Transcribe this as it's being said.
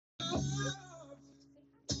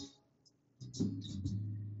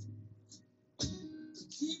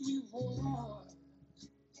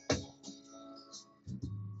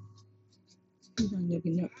You don't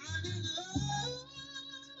even know.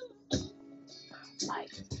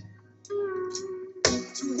 Life.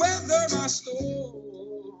 To weather my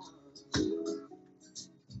storm.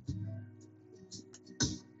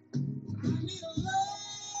 I need a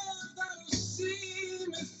love that'll see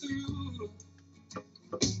me through.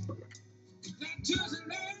 That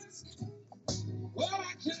doesn't ask what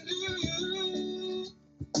I can do.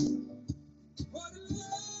 What a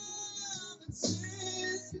love that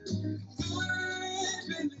says I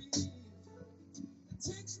believe. It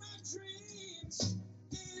takes my dreams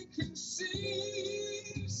and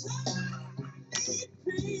conceives. I need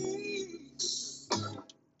peace.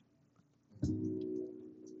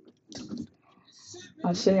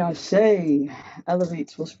 Ashe.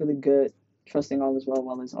 Elevates was really good. Trusting all is well,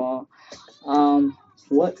 well is all.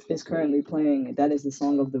 What is currently playing? That is the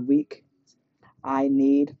song of the week. I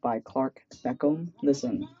Need by Clark Beckham.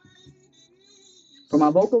 Listen, for my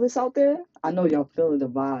vocalists out there, I know y'all feel the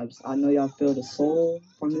vibes. I know y'all feel the soul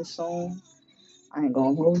from this song. I ain't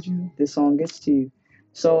gonna hold you. This song gets to you.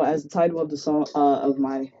 So, as the title of the song of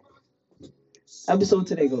my episode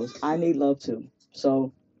today goes, I need love too.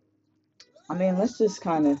 So, I mean, let's just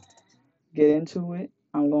kind of get into it.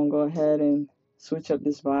 I'm gonna go ahead and switch up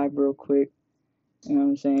this vibe real quick. You know what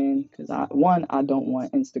I'm saying? Because I don't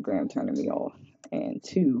want Instagram turning me off, and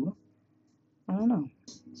two, I don't know.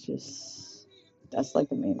 It's just that's like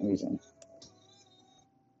the main reason.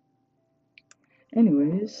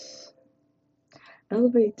 Anyways,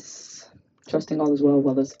 elevates. Trusting all is well,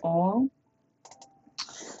 well is all.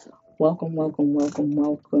 Welcome, welcome, welcome,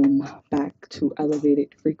 welcome back to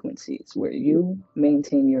Elevated Frequencies, where you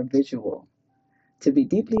maintain your visual to be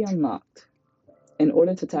deeply unlocked in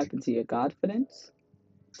order to tap into your confidence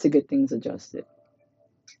to get things adjusted.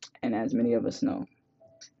 And as many of us know,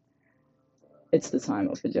 it's the time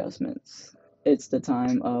of adjustments. It's the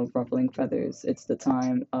time of ruffling feathers. It's the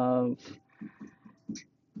time of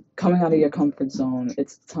coming out of your comfort zone.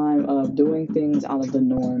 It's the time of doing things out of the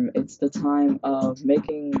norm. It's the time of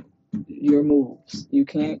making your moves. You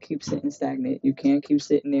can't keep sitting stagnant. You can't keep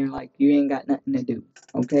sitting there like you ain't got nothing to do.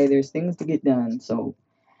 Okay, there's things to get done. So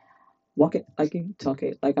walk it like you talk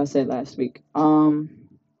it. Like I said last week. I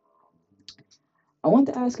want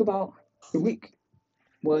to ask about your week.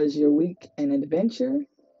 Was your week an adventure,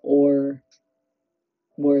 or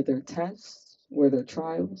were there tests? Were there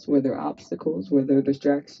trials? Were there obstacles? Were there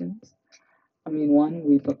distractions? I mean,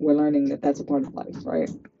 we're learning that that's a part of life, right?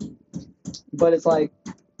 But it's like,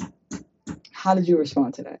 how did you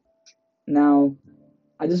respond to that? Now,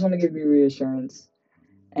 I just want to give you reassurance,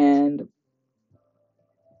 and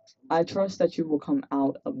I trust that you will come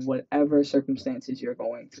out of whatever circumstances you're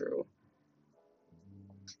going through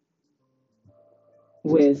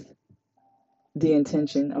with the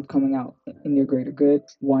intention of coming out in your greater good.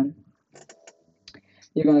 One,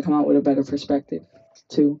 you're going to come out with a better perspective.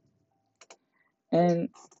 Two, and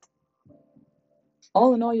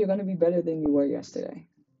all in all, you're going to be better than you were yesterday.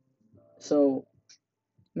 So,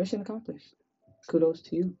 mission accomplished. Kudos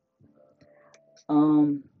to you.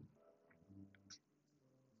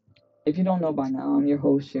 If you don't know by now, I'm your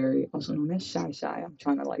host, Sherry, also known as Shy Shy. I'm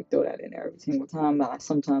trying to like throw that in there every single time, but I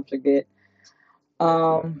sometimes forget.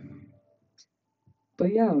 But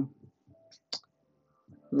yeah,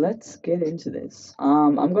 let's get into this.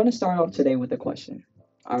 I'm going to start off today with a question.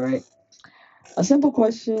 All right. A simple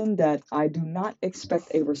question that I do not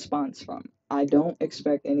expect a response from. I don't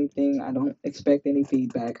expect anything. I don't expect any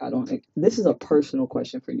feedback. This is a personal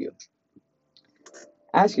question for you.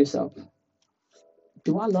 Ask yourself,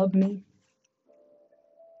 do I love me?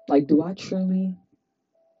 Like, do I truly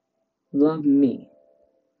love me?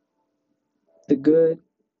 The good,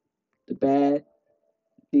 the bad,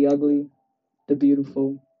 the ugly, the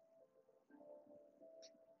beautiful,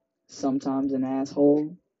 sometimes an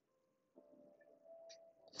asshole,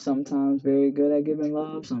 sometimes very good at giving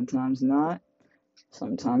love, sometimes not,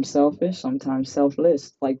 sometimes selfish, sometimes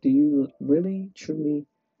selfless. Like, do you really, truly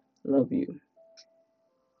love you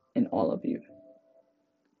and all of you?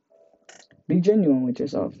 Be genuine with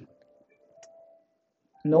yourself.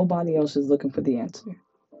 Nobody else is looking for the answer.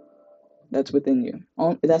 That's within you.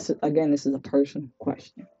 This is a personal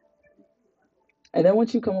question. And then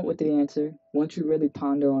once you come up with the answer, once you really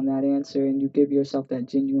ponder on that answer and you give yourself that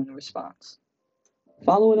genuine response,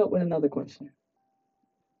 follow it up with another question.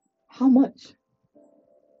 How much?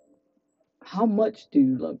 How much do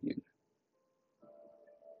you love you?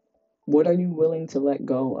 What are you willing to let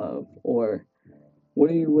go of or What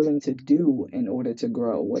are you willing to do in order to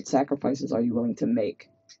grow? What sacrifices are you willing to make?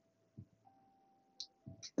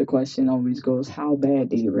 The question always goes, how bad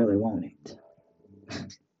do you really want it?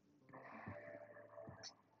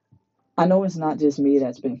 I know it's not just me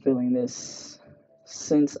that's been feeling this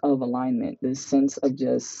sense of alignment, this sense of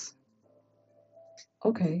just,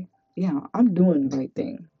 okay, yeah, I'm doing the right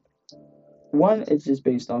thing. One, it's just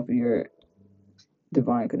based off of your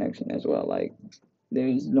divine connection as well. Like,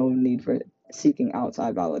 there's no need for seeking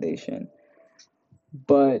outside validation.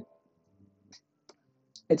 But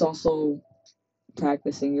it's also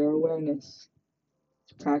practicing your awareness,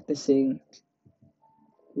 it's practicing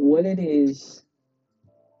what it is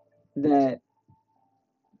that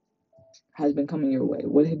has been coming your way.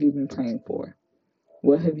 What have you been praying for?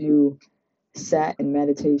 What have you sat in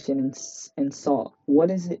meditation and sought?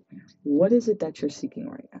 What is it? What is it that you're seeking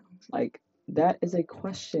right now? Like, that is a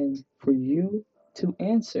question for you to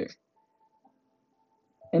answer,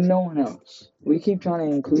 and no one else. We keep trying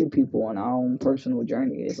to include people on our own personal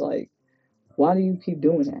journey. It's like, why do you keep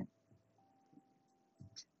doing that?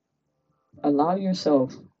 Allow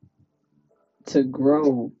yourself to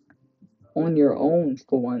grow on your own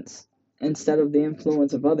for once, instead of the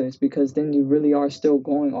influence of others, because then you really are still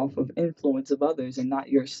going off of influence of others and not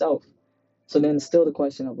yourself. So then it's still the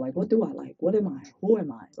question of like, what do I like? What am I? Who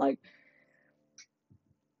am I? Like,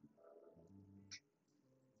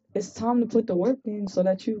 it's time to put the work in so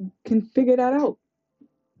that you can figure that out.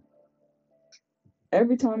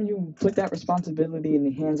 Every time you put that responsibility in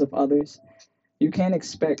the hands of others, you can't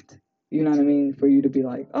expect, you know what I mean, for you to be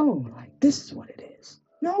like, oh, like, this is what it is.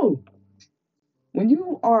 No. When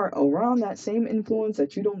you are around that same influence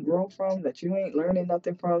that you don't grow from, that you ain't learning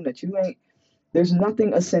nothing from, there's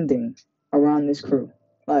nothing ascending around this crew.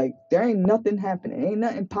 Like, there ain't nothing happening. Ain't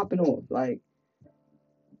nothing popping off. Like,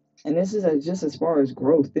 and this is just as far as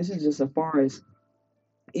growth. This is just as far as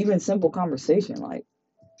even simple conversation. Like,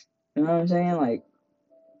 you know what I'm saying? Like,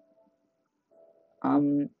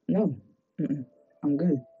 no. I'm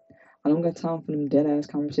good. I don't got time for them dead ass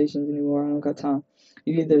conversations anymore. I don't got time.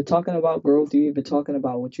 You either talking about growth, you either talking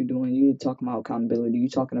about what you're doing, you either talking about accountability, you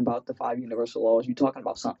talking about the 5 universal laws, you talking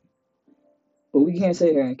about something. But we can't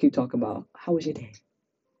sit here and keep talking about how was your day?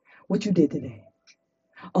 What you did today?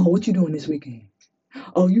 Oh, what you doing this weekend?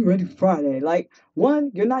 Oh, you ready for Friday? Like,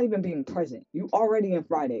 one, you're not even being present. You already in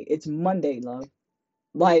Friday. It's Monday, love.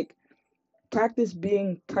 Like, practice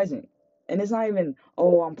being present. And it's not even,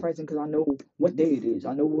 oh, I'm present because I know what day it is.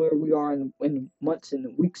 I know where we are in months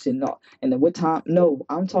and weeks and then what time. No,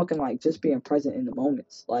 I'm talking like just being present in the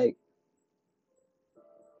moments. Like,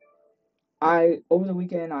 over the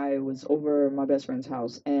weekend, I was over my best friend's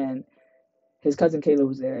house and his cousin Kayla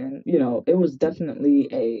was there. And, it was definitely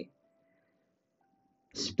a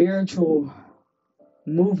spiritual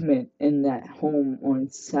movement in that home on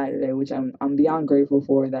Saturday, which I'm beyond grateful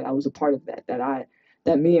for, that I was a part of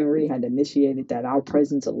that me and Ree had initiated, that our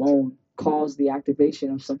presence alone caused the activation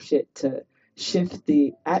of some shit to shift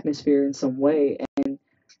the atmosphere in some way. And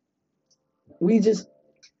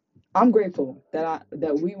I'm grateful that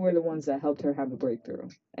we were the ones that helped her have a breakthrough.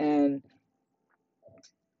 And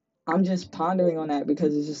I'm just pondering on that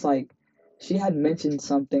because it's just like she had mentioned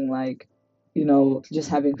something like, just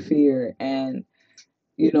having fear and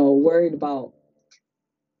worried about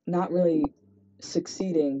not really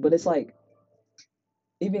succeeding. But it's like,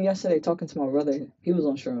 even yesterday talking to my brother, he was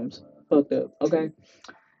on shrooms, hooked up, okay?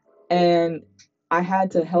 And I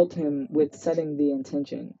had to help him with setting the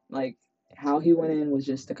intention. Like, how he went in was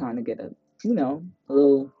just to kind of get a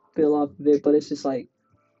little feel off of it, but it's just like,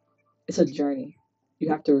 it's a journey. You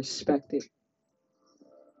have to respect it.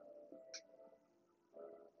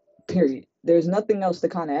 Period. There's nothing else to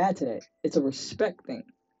kind of add to that. It's a respect thing.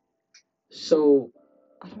 So,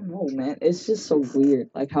 I don't know, man. It's just so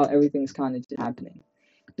weird, like how everything's kind of just happening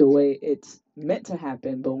the way it's meant to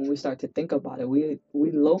happen. But when we start to think about it, we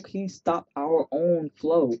low-key stop our own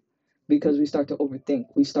flow because we start to overthink.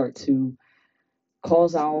 We start to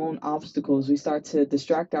cause our own obstacles. We start to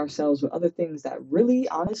distract ourselves with other things that really,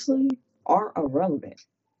 honestly, are irrelevant.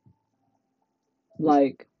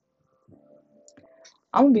 Like,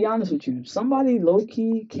 I'm gonna be honest with you. Somebody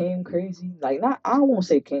low-key came crazy. Like, not, I won't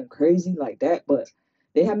say came crazy like that, but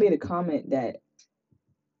they had made a comment that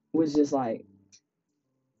was just like,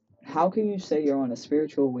 how can you say you're on a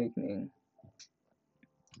spiritual awakening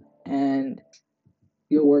and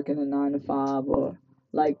you're working a 9 to 5 or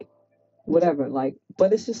like whatever? Like,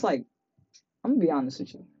 but it's just like, I'm gonna be honest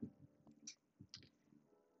with you.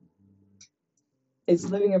 It's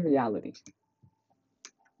living in reality.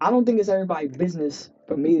 I don't think it's everybody's business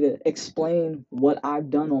for me to explain what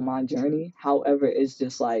I've done on my journey. However, it's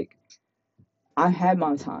just like, I had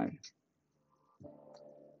my time.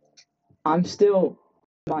 I'm still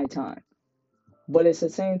my time. But it's the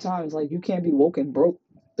same time, it's like you can't be woke and broke.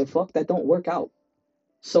 The fuck that don't work out.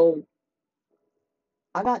 So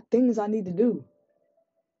I got things I need to do.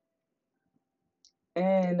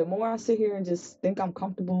 And the more I sit here and just think I'm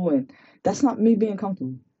comfortable, and that's not me being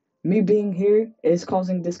comfortable. Me being here is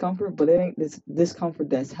causing discomfort, but it ain't this discomfort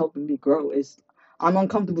that's helping me grow. I'm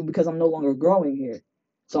uncomfortable because I'm no longer growing here.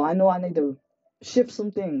 So I know I need to shift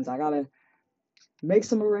some things. I gotta make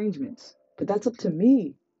some arrangements. But that's up to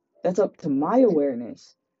me. That's up to my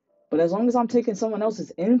awareness. But as long as I'm taking someone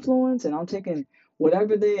else's influence and I'm taking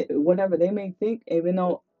whatever they may think, even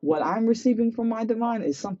though what I'm receiving from my divine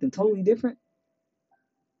is something totally different,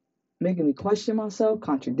 making me question myself,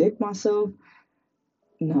 contradict myself,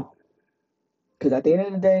 no. Because at the end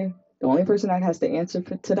of the day, the only person that has to answer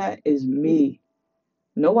to that is me.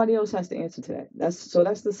 Nobody else has to answer to that. That's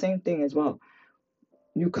the same thing as well.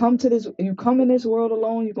 You come in this world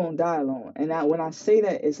alone, you're gonna die alone. And when I say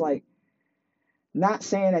that, it's like not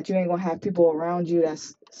saying that you ain't gonna have people around you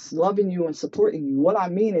that's loving you and supporting you. What I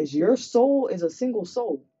mean is your soul is a single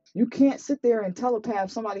soul. You can't sit there and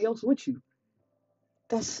telepath somebody else with you.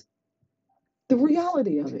 That's the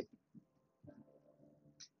reality of it.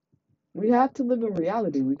 We have to live in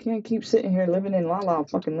reality. We can't keep sitting here living in la la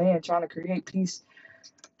fucking land trying to create peace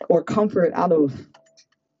or comfort out of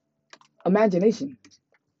imagination.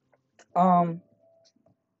 Um,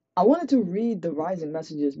 I wanted to read the rising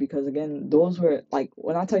messages because again, those were like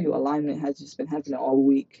when I tell you alignment has just been happening all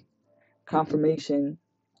week. Confirmation,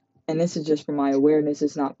 and this is just for my awareness.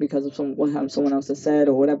 It's not because of what someone else has said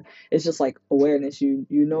or whatever. It's just like awareness. You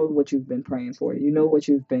know what you've been praying for. You know what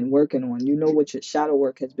you've been working on. You know what your shadow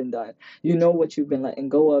work has been done. You know what you've been letting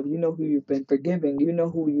go of. You know who you've been forgiving. You know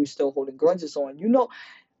who you're still holding grudges on. You know,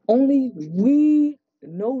 only we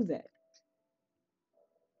know that.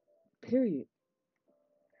 Period.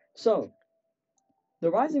 So, the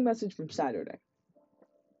rising message from Saturday.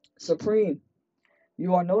 Supreme,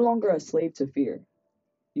 you are no longer a slave to fear.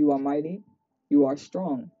 You are mighty. You are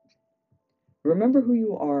strong. Remember who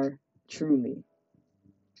you are truly.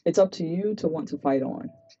 It's up to you to want to fight on.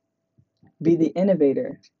 Be the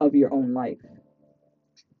innovator of your own life.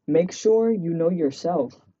 Make sure you know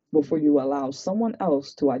yourself before you allow someone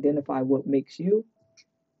else to identify what makes you,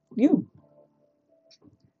 you.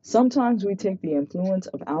 Sometimes we take the influence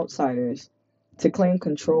of outsiders to claim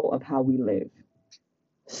control of how we live.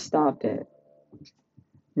 Stop that.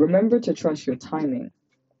 Remember to trust your timing.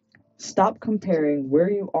 Stop comparing where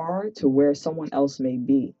you are to where someone else may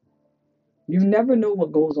be. You never know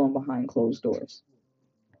what goes on behind closed doors.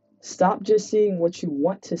 Stop just seeing what you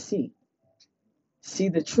want to see. See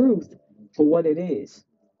the truth for what it is.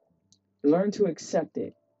 Learn to accept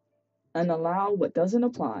it and allow what doesn't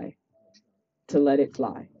apply to let it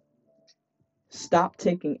fly. Stop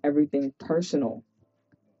taking everything personal.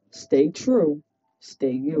 Stay true.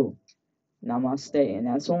 Stay you. Namaste. And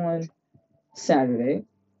that's on Saturday.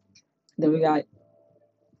 Then we got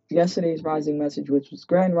yesterday's rising message, which was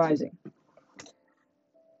Grand Rising.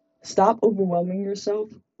 Stop overwhelming yourself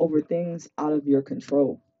over things out of your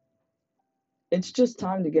control. It's just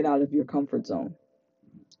time to get out of your comfort zone.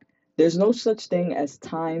 There's no such thing as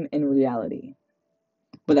time in reality.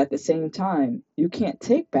 But at the same time, you can't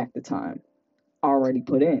take back the time already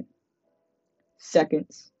put in.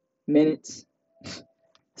 Seconds, minutes,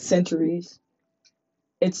 centuries.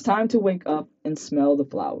 It's time to wake up and smell the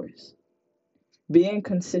flowers. Being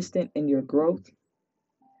consistent in your growth.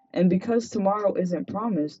 And because tomorrow isn't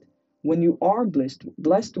promised, when you are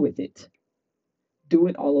blessed with it, do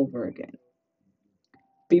it all over again.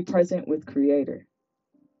 Be present with Creator.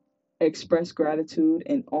 Express gratitude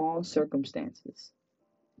in all circumstances.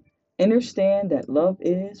 Understand that love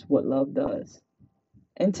is what love does.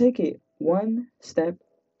 And take it one step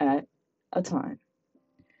at a time.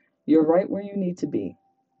 You're right where you need to be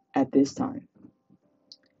at this time.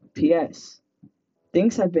 P.S.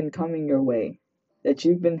 Things have been coming your way that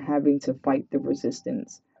you've been having to fight the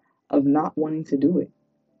resistance of not wanting to do it,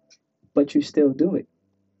 but you still do it.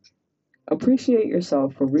 Appreciate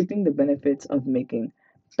yourself for reaping the benefits of making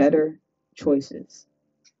better choices.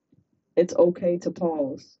 It's okay to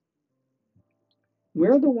pause.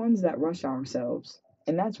 We're the ones that rush ourselves,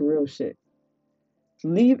 and that's real shit.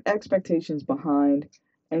 Leave expectations behind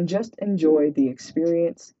and just enjoy the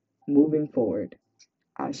experience moving forward.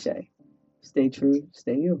 Ashe. Stay true,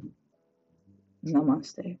 stay you.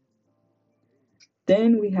 Namaste.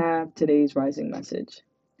 Then we have today's rising message.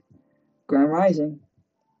 Grand Rising.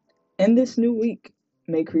 In this new week,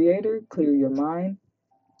 may Creator clear your mind,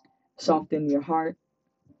 soften your heart,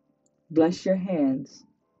 bless your hands,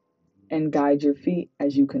 and guide your feet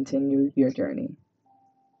as you continue your journey.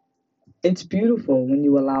 It's beautiful when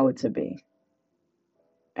you allow it to be.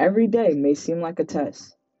 Every day may seem like a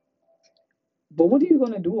test, but what are you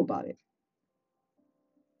going to do about it?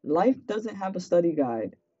 Life doesn't have a study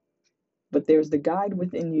guide, but there's the guide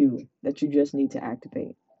within you that you just need to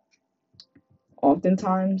activate.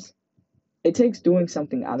 Oftentimes, it takes doing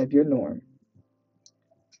something out of your norm.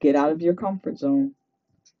 Get out of your comfort zone.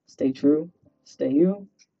 Stay true. Stay you.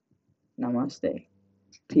 Namaste.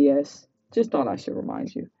 P.S. Just thought I should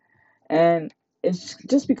remind you. And it's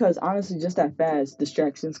just because, honestly, just that fast,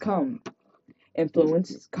 distractions come,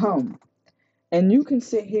 influences come. And you can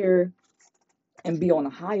sit here and be on a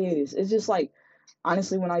hiatus. It's just like,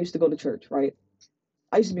 honestly, when I used to go to church, right?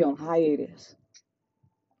 I used to be on hiatus.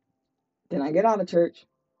 Then I get out of church.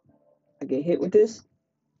 I get hit with this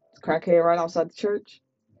crackhead right outside the church.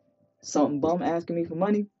 Something bum asking me for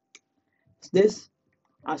money. It's this.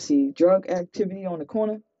 I see drug activity on the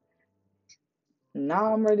corner.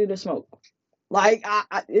 Now I'm ready to smoke. Like,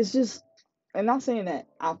 it's just, and not saying that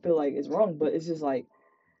I feel like it's wrong, but it's just like,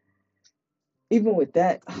 even with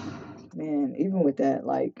that, man, even with that,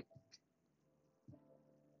 like,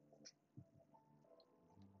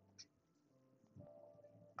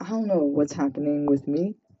 I don't know what's happening with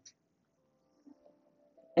me.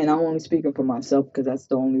 And I'm only speaking for myself because that's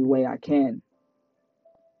the only way I can.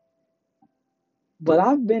 But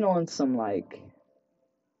I've been on some, like,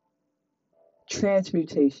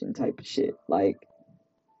 transmutation type of shit. Like,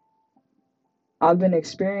 I've been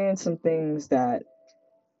experiencing some things that,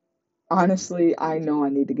 honestly, I know I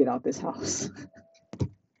need to get out this house.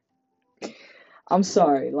 I'm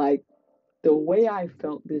sorry. Like, the way I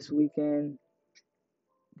felt this weekend,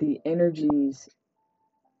 the energies,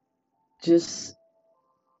 just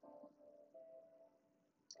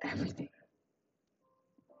everything.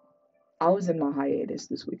 I was in my hiatus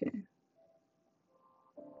this weekend.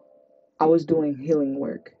 I was doing healing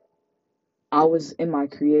work. I was in my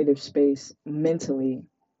creative space mentally.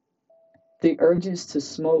 The urges to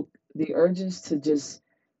smoke, the urges to just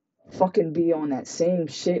fucking be on that same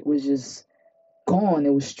shit was just gone.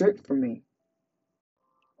 It was stripped from me.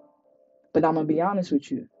 But I'm gonna be honest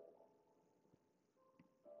with you.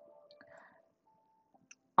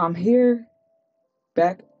 I'm here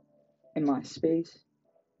back in my space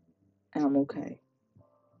and I'm okay.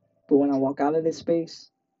 But when I walk out of this space,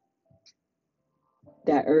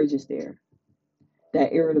 that urge is there.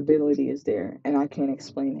 That irritability is there and I can't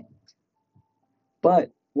explain it.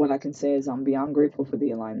 But what I can say is I'm beyond grateful for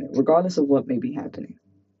the alignment, regardless of what may be happening.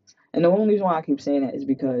 And the only reason why I keep saying that is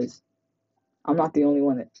because I'm not the only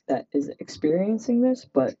one that is experiencing this,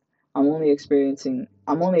 but I'm only explaining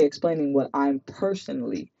what I'm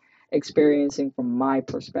personally experiencing from my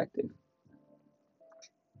perspective.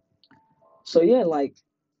 So yeah, like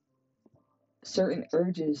certain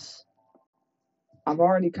urges, I've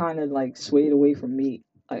already kind of like swayed away from meat,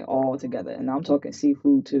 like altogether. And I'm talking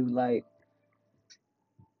seafood too. Like,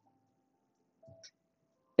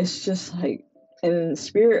 it's just like, and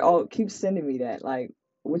spirit all keeps sending me that, like,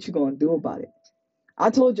 what you gonna do about it? I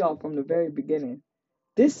told y'all from the very beginning,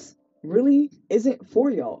 this really isn't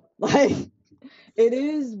for y'all. Like, it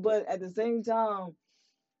is, but at the same time,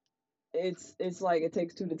 it's like it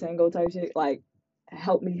takes two to tango type shit. Like,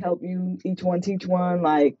 help me help you, each one teach one.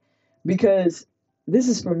 Like, because this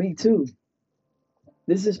is for me too.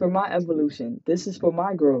 This is for my evolution. This is for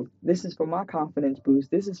my growth. This is for my confidence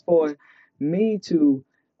boost. This is for me to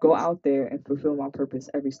go out there and fulfill my purpose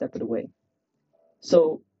every step of the way.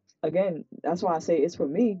 So again, that's why I say it's for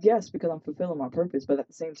me, yes, because I'm fulfilling my purpose, but at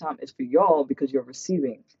the same time, it's for y'all because you're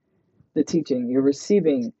receiving the teaching, you're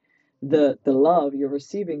receiving the love, you're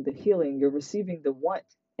receiving the healing, you're receiving the want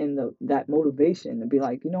and that motivation to be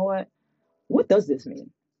like, you know what does this mean?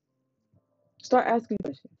 Start asking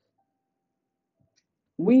questions.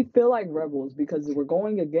 We feel like rebels because we're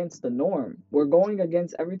going against the norm. We're going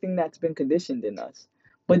against everything that's been conditioned in us.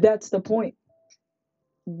 But that's the point.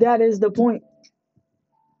 That is the point.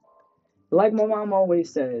 Like my mom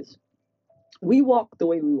always says, we walk the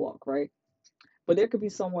way we walk, right? But there could be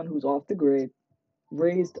someone who's off the grid,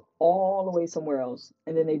 raised all the way somewhere else,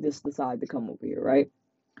 and then they just decide to come over here, right?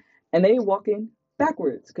 And they walking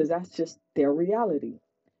backwards because that's just their reality.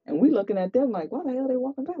 And we looking at them like, why the hell are they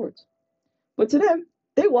walking backwards? But to them,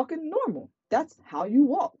 they walking normal. That's how you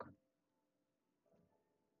walk.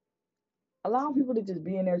 Allow people to just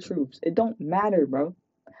be in their truths. It don't matter, bro.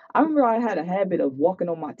 I remember I had a habit of walking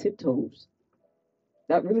on my tiptoes.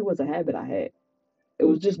 That really was a habit I had. It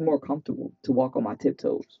was just more comfortable to walk on my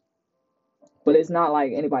tiptoes. But it's not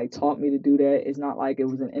like anybody taught me to do that. It's not like it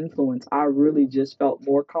was an influence. I really just felt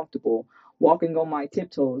more comfortable walking on my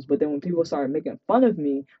tiptoes. But then when people started making fun of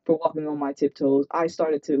me for walking on my tiptoes, I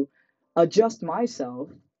started to adjust myself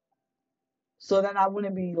so that I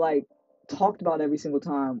wouldn't be like talked about every single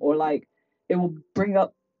time, or like it will bring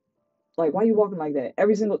up like, why you walking like that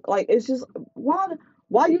every single, like, it's just, why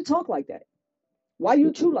why you talk like that, why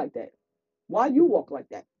you chew like that, why you walk like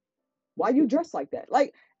that, why you dress like that,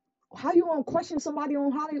 like, how you gonna question somebody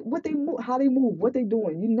on how they, what they move, how they move, what they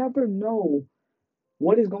doing? You never know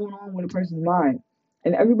what is going on with a person's mind,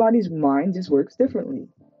 and everybody's mind just works differently.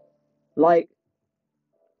 Like,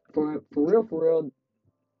 for real,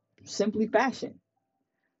 simply fashion.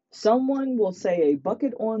 Someone will say a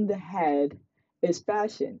bucket on the head is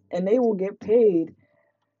fashion, and they will get paid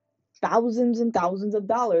thousands and thousands of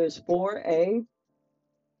dollars for a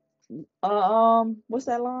what's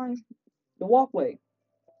that line? The walkway,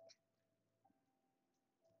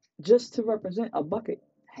 just to represent a bucket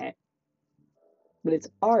hat. But it's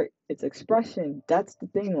art, it's expression. That's the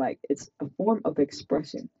thing. Like, it's a form of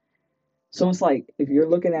expression. So it's like, if you're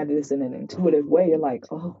looking at this in an intuitive way, you're like,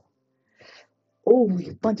 oh,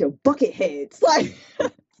 you bunch of bucket heads. Like,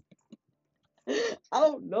 I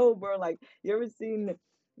don't know, bro. Like, you ever seen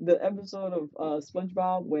the episode of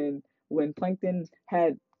SpongeBob when Plankton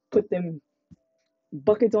had put them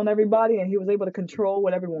buckets on everybody and he was able to control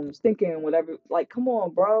what everyone was thinking, whatever. Like, come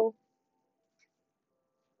on, bro.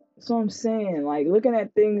 That's what I'm saying. Like, looking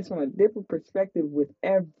at things from a different perspective with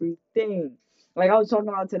everything. Like I was talking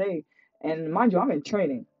about today, and mind you, I'm in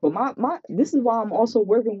training. But my this is why I'm also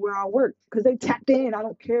working where I work. Cause they tapped in. I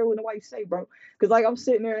don't care what nobody say, bro. Cause like I'm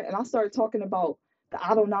sitting there and I started talking about the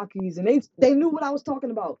Anunnakis, and they knew what I was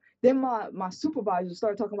talking about. Then my supervisor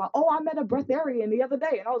started talking about, oh, I met a breatharian the other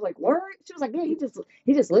day, and I was like, word? She was like, yeah, he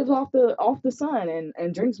just lives off the sun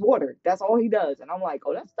and drinks water. That's all he does. And I'm like,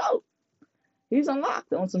 oh, that's dope. He's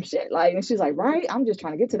unlocked on some shit. Like, and she's like, right? I'm just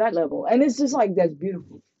trying to get to that level. And it's just like, that's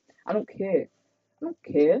beautiful. I don't care. I don't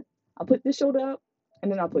care. I put this shoulder up, and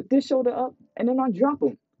then I put this shoulder up, and then I drop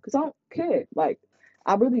them. Because I don't care. Like,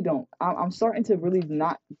 I really don't. I'm starting to really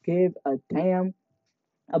not give a damn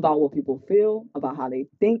about what people feel, about how they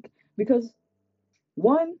think. Because,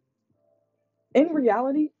 one, in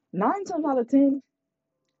reality, 9 times out of 10,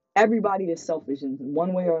 everybody is selfish in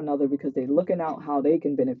one way or another because they're looking out how they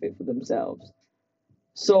can benefit for themselves.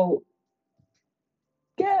 So,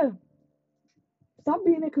 yeah, stop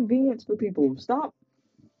being a convenience for people. Stop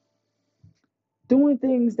doing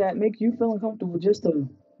things that make you feel uncomfortable just to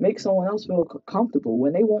make someone else feel comfortable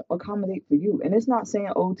when they won't accommodate for you. And it's not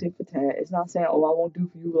saying, oh, tit for tat. It's not saying, oh, I won't do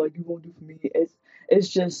for you like you won't do for me. It's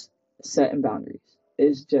just setting boundaries.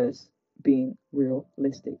 It's just being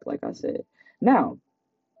realistic, like I said. Now,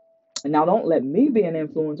 don't let me be an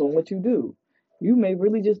influence on what you do. You may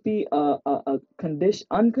really just be a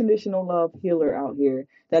unconditional love healer out here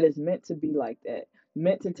that is meant to be like that,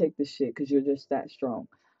 meant to take the shit because you're just that strong.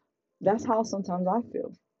 That's how sometimes I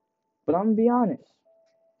feel. But I'm gonna be honest.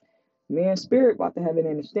 Me and Spirit about to have an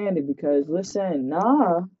understanding because listen,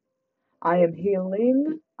 nah, I am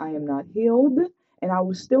healing. I am not healed, and I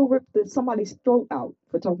will still rip somebody's throat out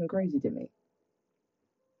for talking crazy to me.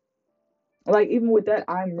 Like, even with that,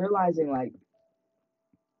 I'm realizing, like,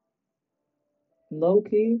 low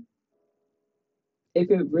key,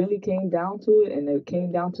 if it really came down to it and it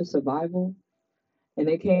came down to survival and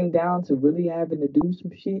it came down to really having to do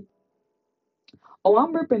some shit, oh,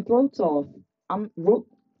 I'm ripping throats off. I'm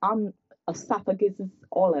I'm esophagus,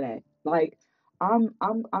 all of that. Like, I'm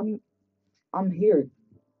I'm I'm I'm here.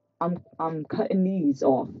 I'm cutting knees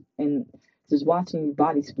off and just watching you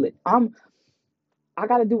body split. I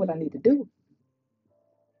gotta do what I need to do.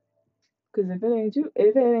 Cause if it ain't you,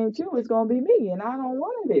 it's gonna be me, and I don't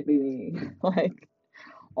want it to be me. Like,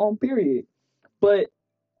 on period. But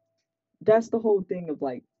that's the whole thing of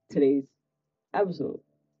like today's episode.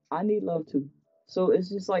 I need love too. So it's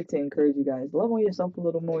just like to encourage you guys, love on yourself a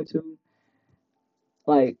little more too.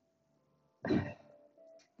 Like,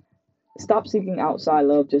 stop seeking outside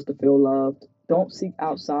love just to feel loved. Don't seek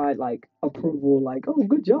outside like approval, like, oh,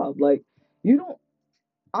 good job. Like, you don't,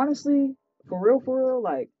 honestly, for real,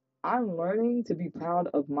 like, I'm learning to be proud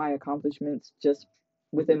of my accomplishments just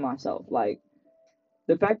within myself. Like,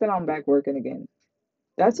 the fact that I'm back working again,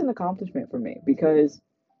 that's an accomplishment for me because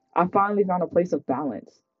I finally found a place of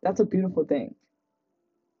balance. That's a beautiful thing.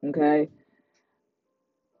 Okay.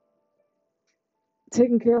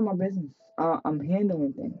 Taking care of my business. I'm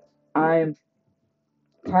handling things. I'm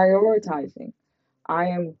prioritizing. I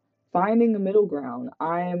am finding a middle ground.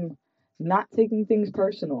 I am not taking things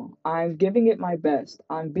personal. I'm giving it my best.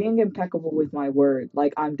 I'm being impeccable with my word.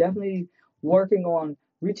 Like, I'm definitely working on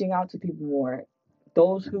reaching out to people more.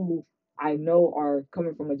 Those who I know are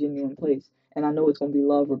coming from a genuine place. And I know it's gonna be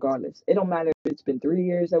love regardless. It don't matter if it's been 3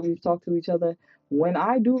 years that we've talked to each other. When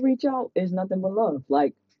I do reach out, it's nothing but love.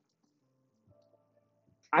 Like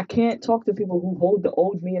I can't talk to people who hold the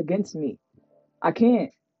old me against me. I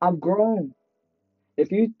can't. I've grown.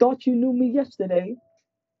 If you thought you knew me yesterday,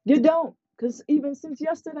 you don't. Because even since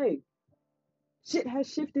yesterday, shit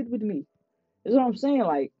has shifted with me. That's what I'm saying.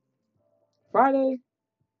 Like, Friday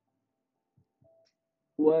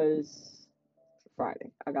was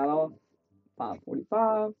Friday. I got off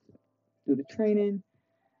 5:45, do the training,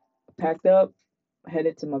 packed up,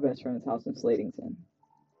 headed to my best friend's house in Slatington.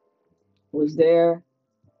 Was there,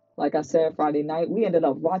 like I said, Friday night. We ended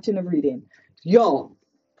up watching the reading. Yo,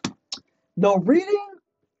 the reading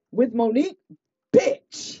with Monique,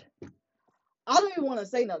 bitch. I don't even want to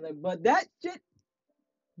say nothing, but that shit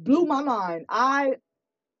blew my mind. I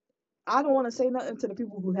don't want to say nothing to the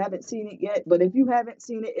people who haven't seen it yet, but if you haven't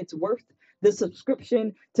seen it, it's worth the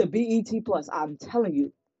subscription to BET Plus. I'm telling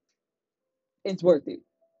you, it's worth it.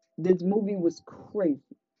 This movie was crazy.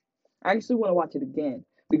 I actually want to watch it again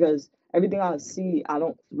because everything I see, I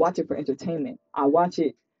don't watch it for entertainment. I watch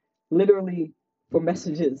it literally for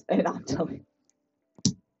messages, and I'm telling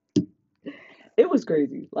you, it was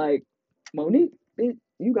crazy. Like Monique,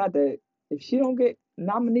 you got that. If she don't get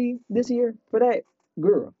nominee this year for that,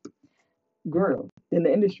 girl, then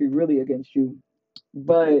the industry really against you.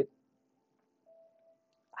 But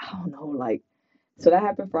I don't know, like, so that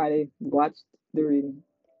happened Friday. We watched the reading,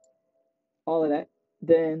 all of that.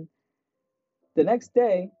 Then the next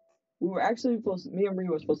day, we were actually supposed, me and Marie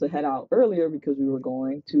were supposed to head out earlier because we were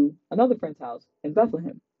going to another friend's house in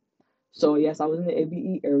Bethlehem. So yes, I was in the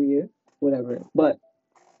ABE area, whatever. But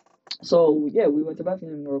so yeah, we went to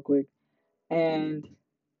Bethlehem real quick, and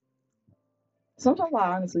sometimes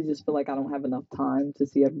I honestly just feel like I don't have enough time to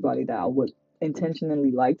see everybody that I would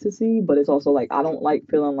intentionally like to see. But it's also like I don't like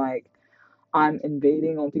feeling like I'm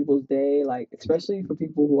invading on people's day, like especially for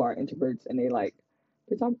people who are introverts and they like,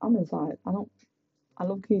 bitch, I'm inside. I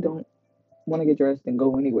low key don't want to get dressed and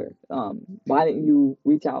go anywhere. Why didn't you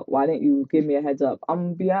reach out? Why didn't you give me a heads up?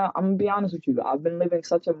 I'm gonna be honest with you. I've been living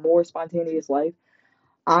such a more spontaneous life.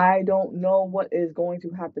 I don't know what is going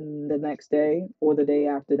to happen the next day or the day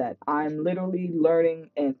after that. I'm literally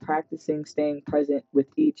learning and practicing staying present with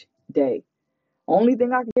each day. Only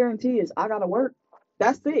thing I can guarantee is I gotta work.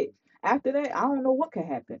 That's it. After that, I don't know what could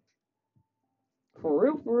happen.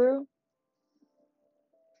 For real.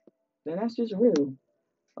 Then that's just real.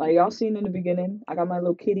 Like y'all seen in the beginning, I got my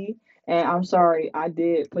little kitty, and I'm sorry, I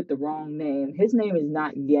did put the wrong name. His name is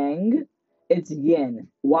not Yang, it's Yin,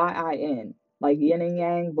 Yin, like Yin and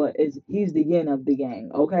Yang, but he's the Yin of the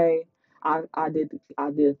Yang. Okay, I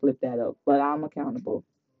did flip that up, but I'm accountable.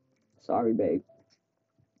 Sorry, babe.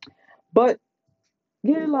 But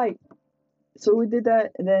yeah, like so we did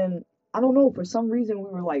that, and then I don't know for some reason we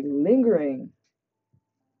were like lingering.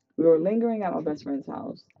 We were lingering at my best friend's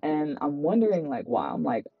house, and I'm wondering like why. I'm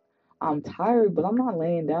like I'm tired, but I'm not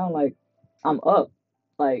laying down like I'm up.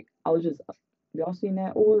 Like I was just y'all seen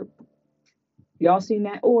that orb? Y'all seen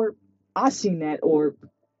that orb? I seen that orb.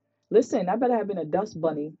 Listen, that better have been a dust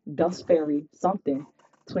bunny, dust fairy, something.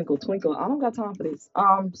 Twinkle twinkle. I don't got time for this.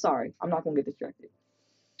 Sorry. I'm not gonna get distracted.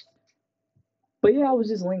 But yeah, I was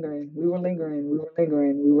just lingering. We were lingering.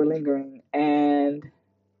 And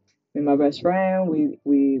me and my best friend,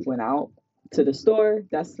 we went out to the store.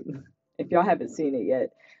 That's if y'all haven't seen it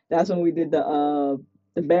yet. That's when we did the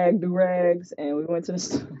bag do rags and we went to the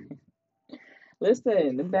store.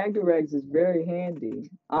 Listen, the bag do rags is very handy.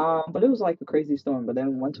 But it was like a crazy storm. But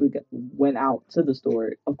then once went out to the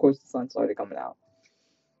store, of course the sun started coming out.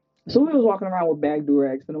 So we was walking around with bag do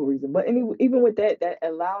rags for no reason. But even with that,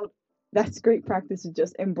 that's great practice to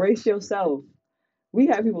just embrace yourself. We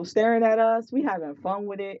have people staring at us. We having fun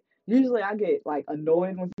with it. Usually I get like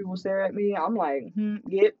annoyed when people stare at me. I'm like,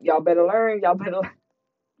 yep, y'all better learn. Y'all better.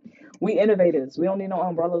 We innovators. We don't need no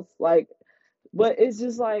umbrellas. Like, but it's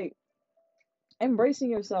just like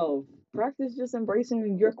embracing yourself. Practice just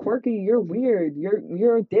embracing you're quirky, you're weird,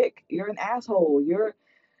 you're a dick, you're an asshole, you're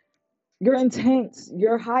intense,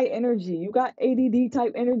 you're high energy, you got ADD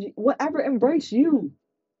type energy. Whatever, embrace you.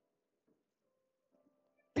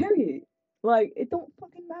 Period. Like it don't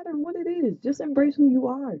fucking matter what it is. Just embrace who you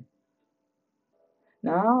are.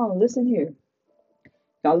 Now, listen here.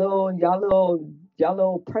 Y'all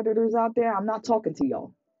little predators out there, I'm not talking to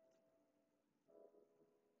y'all.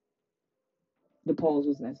 The pause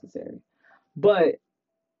was necessary. But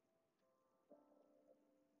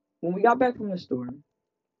when we got back from the store,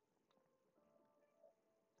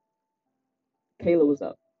 Kayla was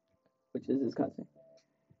up, which is his cousin.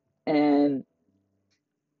 And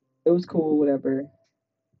it was cool, whatever.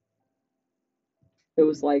 It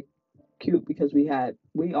was like cute because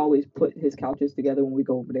we always put his couches together when we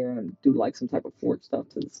go over there and do like some type of fort stuff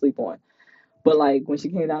to sleep on. But like when she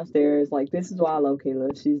came downstairs, like this is why I love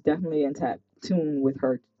Kayla. She's definitely in tune with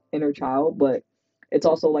her inner child, but it's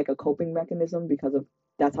also like a coping mechanism because of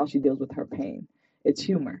that's how she deals with her pain. It's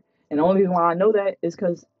humor. And the only reason why I know that is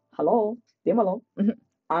because hello, dímelo.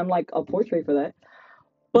 I'm like a portrait for that.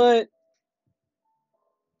 But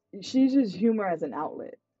she's just humor as an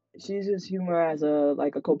outlet. She's just humor as a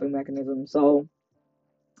like a coping mechanism. So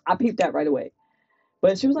I peeped that right away.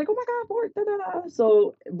 But she was like, "Oh my God, Fort!" Da, da, da.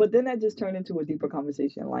 So, but then that just turned into a deeper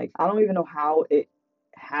conversation. Like, I don't even know how it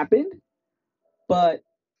happened, but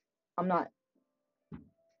I'm not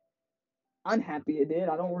unhappy it did.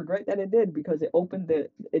 I don't regret that it did because it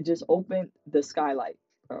just opened the skylight,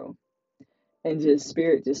 bro, and just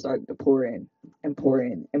spirit just started to pour in and pour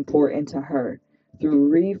in and pour into her through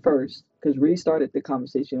Ree first, because Ree started the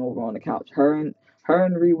conversation over on the couch. Her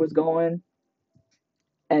and Ree was going,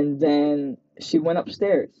 and then she went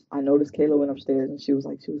upstairs. I noticed Kayla went upstairs and she was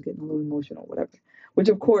like, she was getting a little emotional, whatever. Which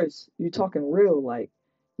of course, you're talking real, like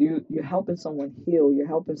you're helping someone heal, you're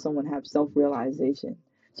helping someone have self-realization.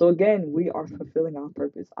 So again, we are fulfilling our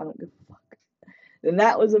purpose. I don't give a fuck. And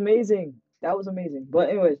that was amazing. That was amazing. But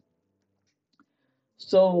anyways,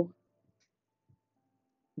 so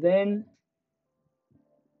then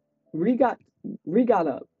Ree got Ree got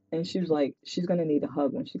up and she was like, she's gonna need a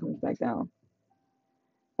hug when she comes back down.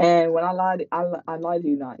 And when I lied to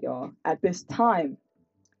you not, y'all. At this time,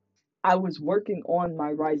 I was working on my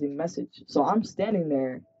rising message. So I'm standing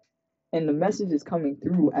there and the message is coming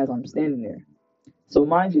through as I'm standing there. So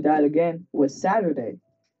mind you, that again was Saturday.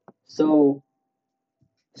 So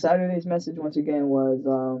Saturday's message once again was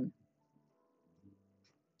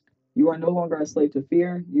you are no longer a slave to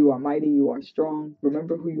fear. You are mighty. You are strong.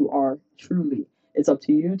 Remember who you are truly. It's up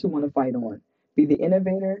to you to want to fight on. Be the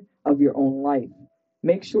innovator of your own life.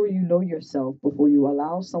 Make sure you know yourself before you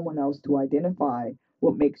allow someone else to identify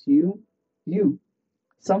what makes you you.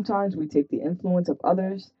 Sometimes we take the influence of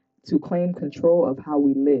others to claim control of how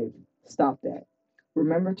we live. Stop that.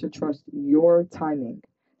 Remember to trust your timing.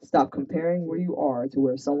 Stop comparing where you are to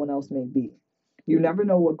where someone else may be. You never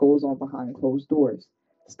know what goes on behind closed doors.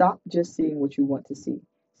 Stop just seeing what you want to see.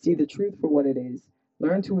 See the truth for what it is.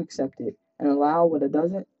 Learn to accept it and allow what it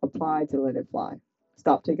doesn't apply to let it fly.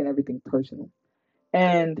 Stop taking everything personal.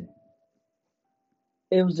 And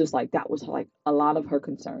it was just like that was like a lot of her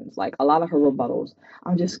concerns, like a lot of her rebuttals.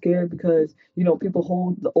 I'm just scared because people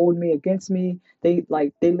hold the old me against me. They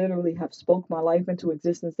literally have spoke my life into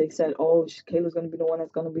existence. They said, "Oh, Kayla's gonna be the one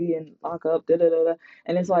that's gonna be in lockup." Da da da da.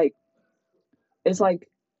 And it's like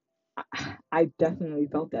I definitely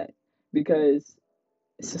felt that because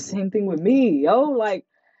it's the same thing with me, yo. Like,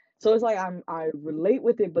 so it's like I relate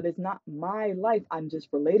with it, but it's not my life. I'm just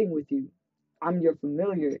relating with you. I'm your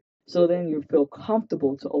familiar. So then you feel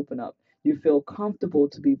comfortable to open up. You feel comfortable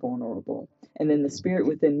to be vulnerable. And then the spirit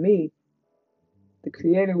within me, the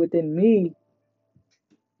creator within me,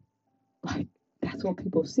 like that's what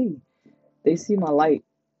people see. They see my light.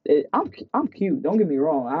 I'm cute. Don't get me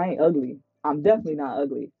wrong. I ain't ugly. I'm definitely not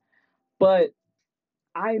ugly. But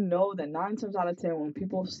I know that 9 times out of 10, when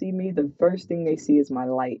people see me, the first thing they see is my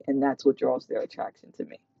light, and that's what draws their attraction to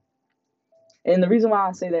me. And the reason why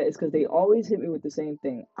I say that is because they always hit me with the same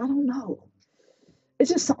thing. I don't know.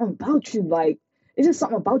 It's just something about you. Like, it's just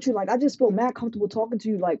something about you. Like, I just feel mad comfortable talking to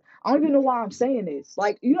you. Like, I don't even know why I'm saying this.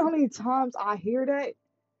 Like, you know how many times I hear that?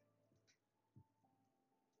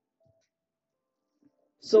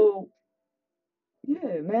 So,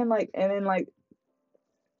 yeah, man. Like, and then like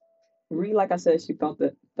Ree, like I said, she felt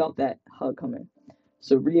that hug coming.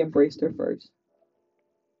 So Ree embraced her first,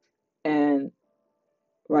 and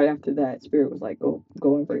right after that, Spirit was like, go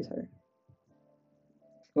embrace her,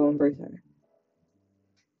 go embrace her.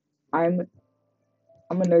 I'm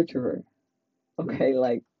I'm a nurturer. Okay,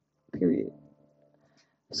 like, period.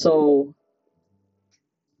 So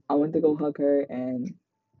I went to go hug her, and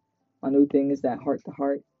my new thing is that heart to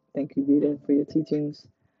heart. Thank you, Vita, for your teachings.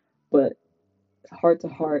 But heart to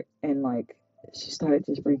heart, and like she started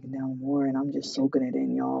just breaking down more, and I'm just soaking it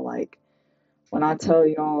in, y'all. Like when I tell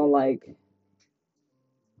y'all, like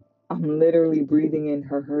I'm literally breathing in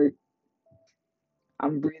her hurt.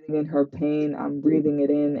 I'm breathing in her pain. I'm breathing it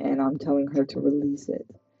in, and I'm telling her to release it.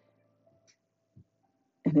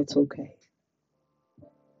 And it's okay.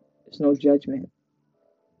 There's no judgment,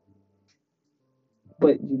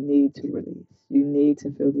 but you need to release. You need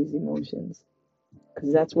to feel these emotions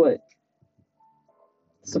because that's what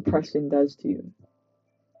suppression does to you.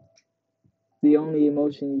 The only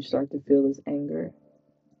emotion you start to feel is anger.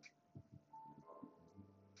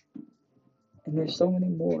 And there's so many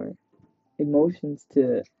more emotions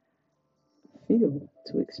to feel,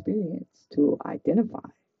 to experience, to identify.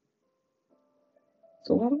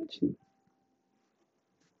 So why don't you?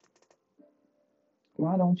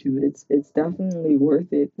 Why don't you? It's definitely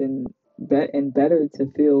worth it and better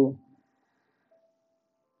to feel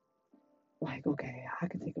like, okay, I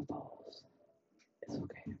can take a pause. It's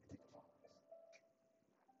okay.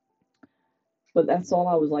 But that's all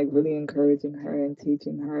I was like really encouraging her and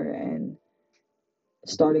teaching her and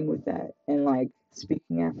starting with that and like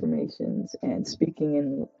speaking affirmations and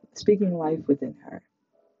speaking life within her.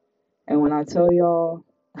 And when I tell y'all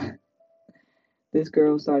this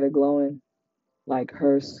girl started glowing, like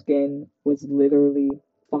her skin was literally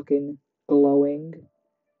fucking glowing.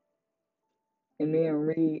 And me and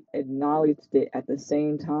Ree acknowledged it at the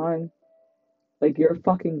same time. Like, you're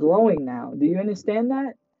fucking glowing now. Do you understand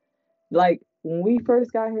that? Like, when we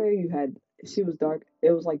first got here, she was dark.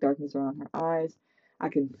 It was like darkness around her eyes. I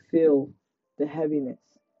can feel the heaviness.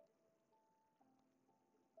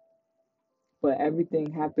 But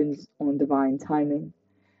everything happens on divine timing.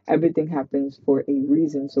 Everything happens for a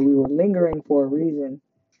reason. So we were lingering for a reason.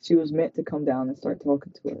 She was meant to come down and start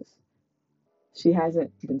talking to us. She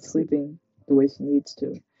hasn't been sleeping the way she needs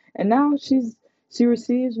to. And now she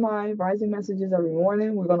receives my rising messages every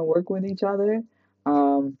morning. We're gonna work with each other.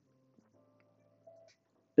 Um,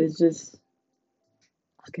 it's just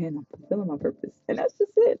again, I'm fulfilling my purpose, and that's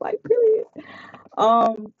just it. Like period.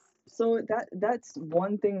 Um, so that's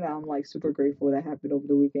one thing that I'm like super grateful that happened over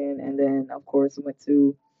the weekend. And then of course I went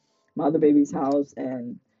to my other baby's house,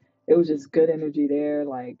 and it was just good energy there.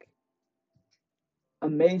 Like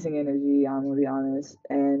amazing energy, I'm gonna be honest.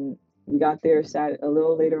 And we got there a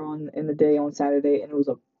little later on in the day on Saturday, and it was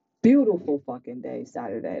a beautiful fucking day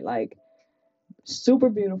Saturday. Like super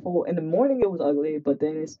beautiful. In the morning it was ugly, but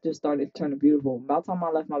then it just started turning beautiful. By the time I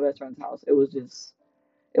left my best friend's house, it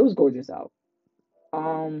was gorgeous out.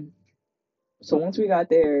 Um, so once we got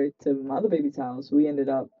there to my other baby's house, we ended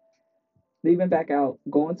up leaving back out,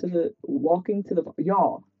 walking to the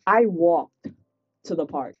y'all. I walked to the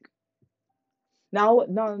park. Now,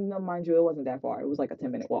 no, mind you, it wasn't that far. It was like a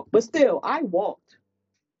 10-minute walk. But still, I walked.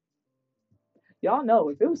 Y'all know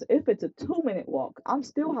if it's a 2-minute walk, I'm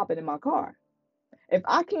still hopping in my car. If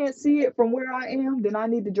I can't see it from where I am, then I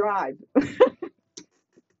need to drive.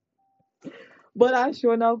 But I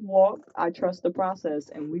sure enough walked. I trust the process,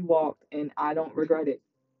 and we walked, and I don't regret it.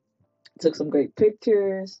 Took some great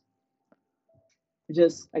pictures,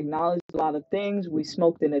 just acknowledged a lot of things. We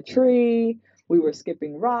smoked in a tree. We were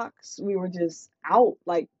skipping rocks. We were just out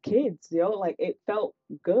like kids, Like it felt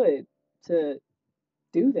good to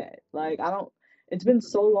do that. Like I don't. It's been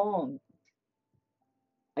so long.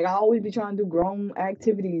 Like I always be trying to do grown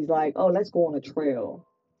activities. Like let's go on a trail.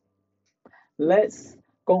 Let's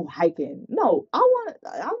go hiking. No, I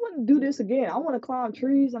want to do this again. I want to climb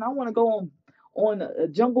trees and I want to go on a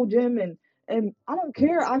jungle gym and I don't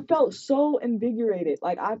care. I felt so invigorated.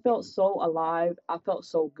 Like I felt so alive. I felt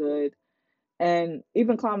so good. And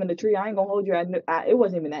even climbing the tree, I ain't gonna hold you. It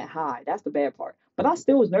wasn't even that high. That's the bad part. But I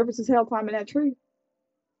still was nervous as hell climbing that tree.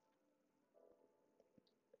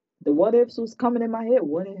 The what ifs was coming in my head.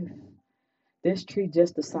 What if this tree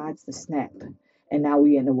just decides to snap and now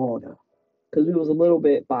we in the water? Because we was a little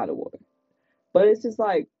bit by the water. But it's just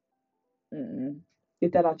like, mm-mm,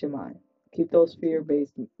 get that out your mind. Keep those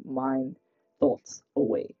fear-based mind thoughts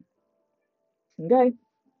away. Okay?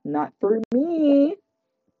 Not for me,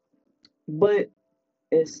 but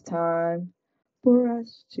it's time for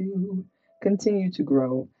us to continue to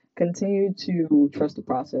grow, continue to trust the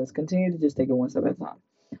process, continue to just take it one step at a time.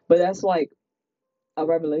 But that's like a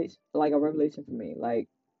revelation for me. Like,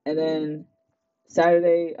 and then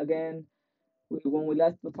Saturday again, when we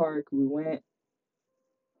left the park, we went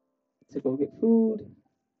to go get food.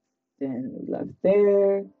 Then we left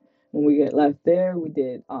there. When we get left there, we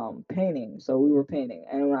did painting. So we were painting,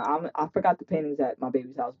 and I forgot the paintings at my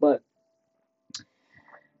baby's house, but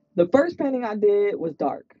the first painting I did was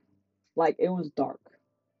dark. Like it was dark.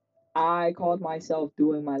 I called myself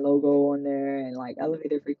doing my logo on there and like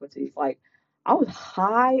elevated frequencies. Like I was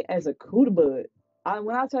high as a kuda bud.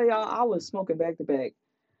 When I tell y'all I was smoking back to back,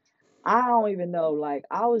 I don't even know. Like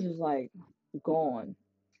I was just like gone,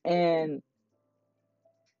 and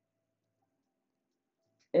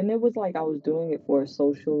it was like I was doing it for a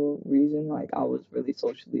social reason. Like I was really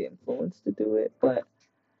socially influenced to do it. But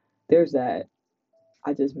there's that.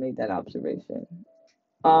 I just made that observation.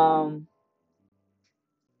 Um,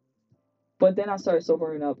 but then I started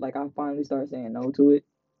sobering up. Like I finally started saying no to it,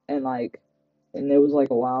 and and it was like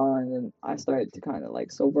a while, and then I started to kind of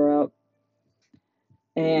like sober up.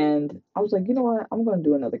 And I was like, you know what? I'm gonna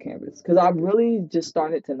do another canvas because I really just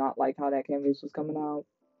started to not like how that canvas was coming out.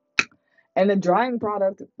 And the drying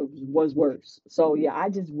product was worse. So yeah, I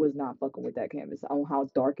just was not fucking with that canvas on how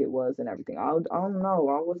dark it was and everything. I don't know.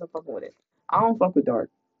 I wasn't fucking with it. I don't fuck with dark.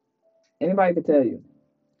 Anybody could tell you.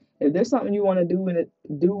 If there's something you want to do in it,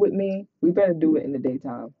 do with me, we better do it in the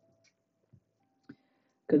daytime.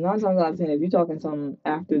 Cause 9 times out of 10, if you're talking something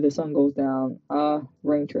after the sun goes down,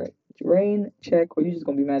 rain check, or you just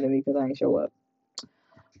gonna be mad at me because I ain't show up.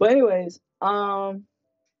 But anyways, I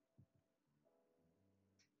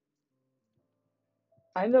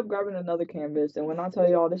ended up grabbing another canvas, and when I tell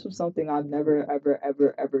y'all, this was something I've never, ever,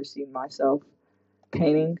 ever, ever seen myself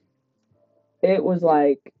painting. It was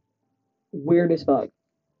like weird as fuck.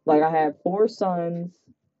 Like I had four suns,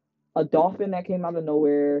 a dolphin that came out of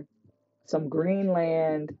nowhere, some green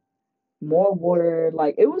land, more water.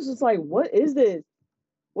 Like it was just like, what is this?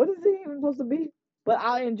 What is it even supposed to be? But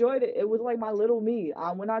I enjoyed it. It was like my little me.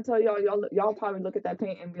 When I tell y'all, y'all probably look at that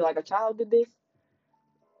paint and be like, a child did this.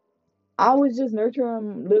 I was just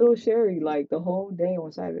nurturing little Sherry like the whole day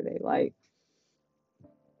on Saturday. Like,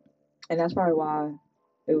 and that's probably why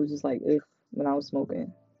it was just like, ugh, when I was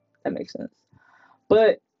smoking. That makes sense.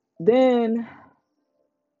 But then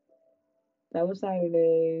that was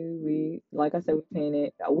Saturday. Like I said, we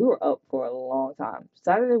painted. We were up for a long time.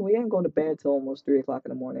 Saturday, we didn't go to bed till almost 3 o'clock in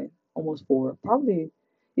the morning. Almost four. Probably,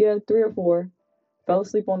 yeah, 3 or 4. Fell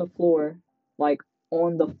asleep on the floor, like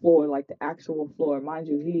on the floor, like the actual floor. Mind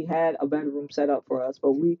you, he had a bedroom set up for us,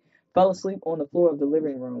 but we fell asleep on the floor of the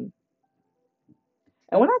living room.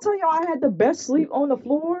 And when I tell y'all I had the best sleep on the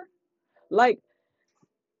floor, like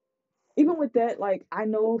even with that, like I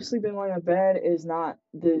know sleeping on a bed is not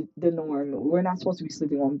the norm. We're not supposed to be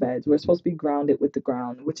sleeping on beds. We're supposed to be grounded with the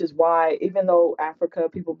ground, which is why even though Africa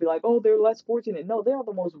people be like, oh, they're less fortunate. No, they are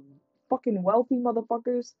the most fucking wealthy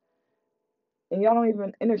motherfuckers, and y'all don't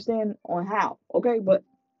even understand on how. Okay, but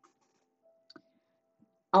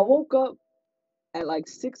I woke up at like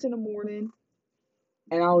 6 in the morning,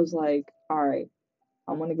 and I was like, all right,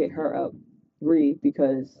 I'm gonna get her up, Bree,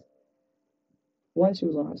 because one, she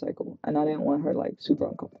was on her cycle, and I didn't want her like super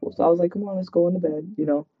uncomfortable. So I was like, come on, let's go in the bed.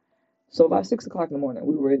 So by 6 o'clock in the morning,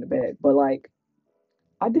 we were in the bed. But like,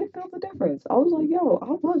 I did feel the difference. I was like, yo,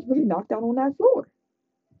 I was really knocked out on that floor.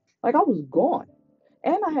 Like I was gone,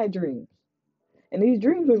 and I had dreams, and these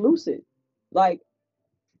dreams were lucid. Like,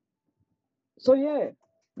 so yeah,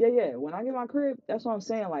 yeah, yeah. When I get my crib, that's what I'm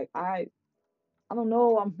saying. Like I don't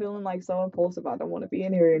know. I'm feeling like so impulsive. I don't want to be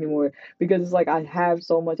in here anymore because it's like I have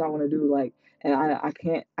so much I want to do. Like, and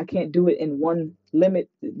I can't do it in one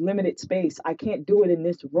limited space. I can't do it in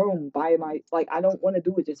this room by my like. I don't want to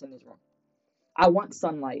do it just in this room. I want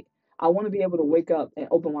sunlight. I want to be able to wake up and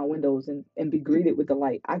open my windows and be greeted with the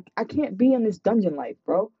light. I can't be in this dungeon life,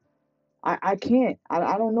 bro. I can't.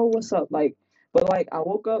 I don't know what's up. Like, but like I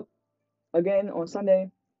woke up again on Sunday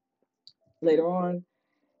later on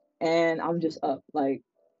and I'm just up. Like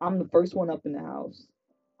I'm the first one up in the house.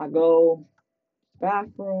 I go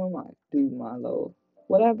bathroom, I do my little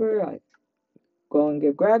whatever, I go and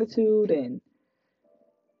give gratitude and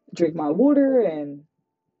drink my water and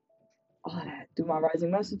all that, do my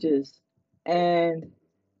rising messages and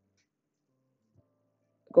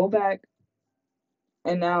go back.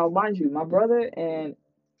 And now, mind you, my brother and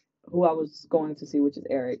who I was going to see, which is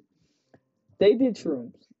Eric, they did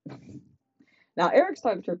shrooms. Now Eric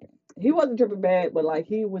started tripping. He wasn't tripping bad, but like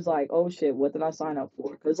he was like, "Oh shit, what did I sign up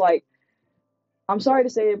for?" Because like I'm sorry to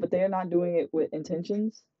say it, but they're not doing it with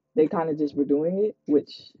intentions. They kind of just were doing it,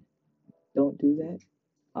 which don't do that.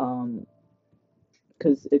 Um,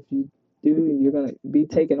 because if you do, you're gonna be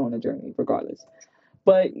taken on a journey regardless.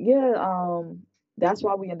 But yeah, that's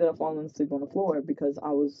why we ended up falling asleep on the floor because I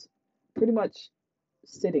was pretty much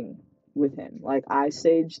sitting with him. Like I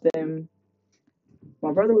saged them.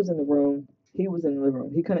 My brother was in the room. He was in the living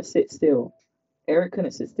room. He couldn't sit still. Eric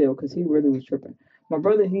couldn't sit still because he really was tripping. My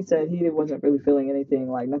brother, he said he wasn't really feeling anything,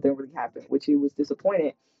 like nothing really happened, which he was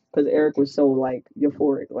disappointed because Eric was so like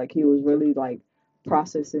euphoric, like he was really like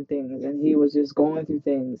processing things and he was just going through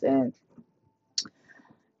things and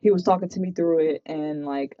he was talking to me through it and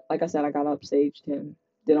like I said, I got up, saged him,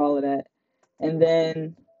 did all of that, and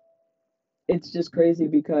then it's just crazy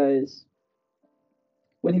because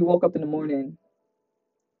when he woke up in the morning,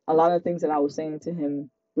 a lot of things that I was saying to him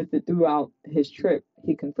with the throughout his trip,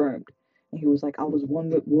 he confirmed. And he was like, I was one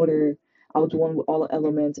with water, I was one with all the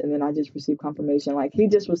elements, and then I just received confirmation. Like he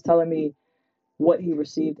just was telling me what he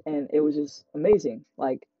received, and it was just amazing.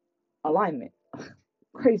 Like alignment.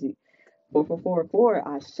 Crazy. 4 4 4 4,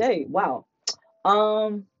 I say, wow.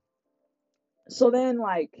 Um, so then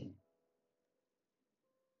like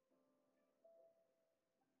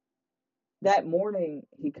that morning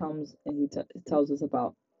he comes and tells us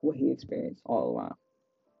about what he experienced all around.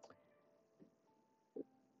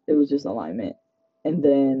 It was just alignment. And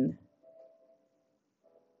then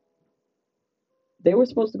they were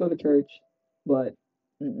supposed to go to church, but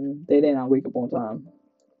they did not wake up on time.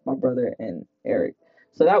 My brother and Eric.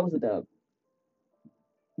 So that was a dub.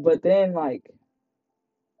 But then, like,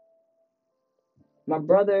 my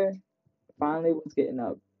brother finally was getting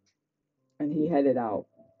up and he headed out.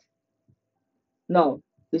 No,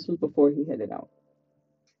 this was before he headed out.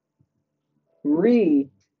 Ree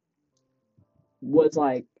was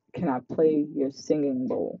like, "Can I play your singing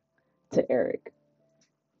bowl?" to Eric.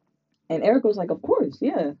 And Eric was like, "Of course,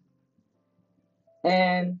 yeah."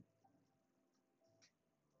 And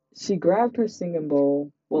she grabbed her singing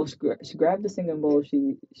bowl. Well, she grabbed the singing bowl.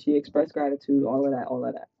 She expressed gratitude, all of that, all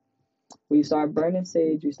of that. We started burning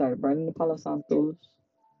sage. We started burning the Palo Santos.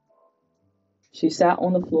 She sat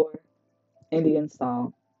on the floor, Indian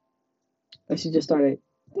style, and she just started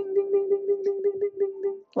ding ding ding ding ding ding ding ding ding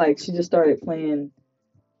ding. Like she just started playing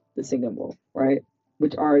the singing bowl, right?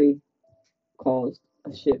 Which already caused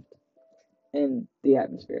a shift in the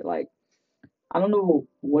atmosphere. Like I don't know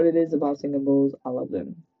what it is about singing bowls. I love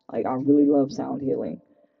them. Like I really love sound healing.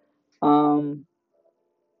 Um,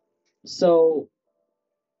 so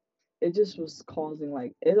it just was causing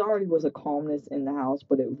like it already was a calmness in the house,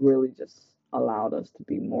 but it really just allowed us to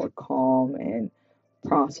be more calm and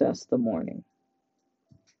process the morning.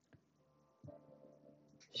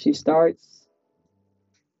 She starts,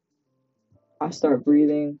 I start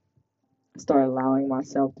breathing, start allowing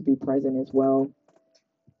myself to be present as well.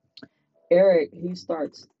 Eric, he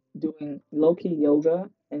starts doing low key yoga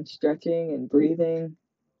and stretching and breathing.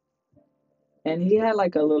 And he had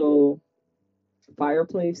like a little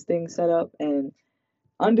fireplace thing set up, and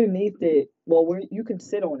underneath it, well, where you can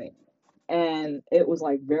sit on it, and it was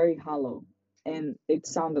like very hollow. And it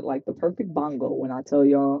sounded like the perfect bongo when I tell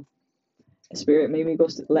y'all, Spirit made me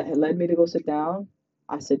led me to go sit down.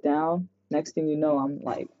 I sit down. Next thing you know,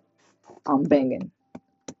 I'm banging.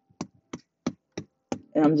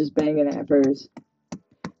 And I'm just banging at first.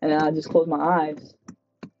 And then I just close my eyes.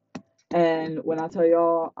 And when I tell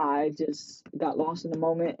y'all, I just got lost in the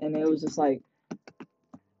moment, and it was just like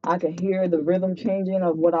I could hear the rhythm changing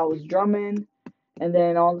of what I was drumming, and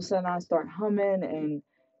then all of a sudden I start humming and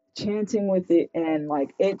chanting with it, and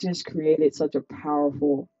like it just created such a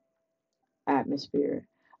powerful atmosphere.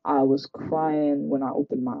 I was crying when I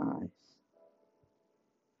opened my eyes.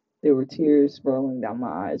 There were tears rolling down my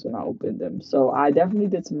eyes when I opened them. So I definitely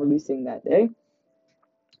did some releasing that day.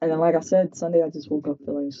 And then, like I said, Sunday I just woke up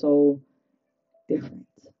feeling so different.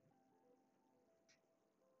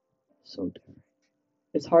 So different.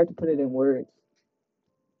 It's hard to put it in words.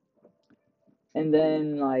 And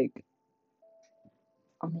then, like,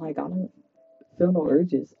 I'm like, I don't feel no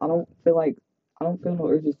urges. I don't feel no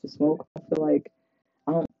urges to smoke. I feel like,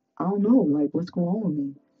 I don't, I don't know, like, what's going on with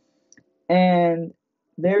me. And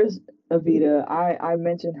there's Avita. I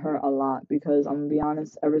mention her a lot because I'm gonna be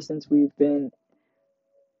honest, ever since we've been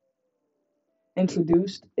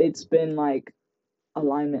introduced, it's been like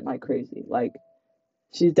alignment like crazy. Like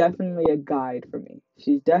she's definitely a guide for me.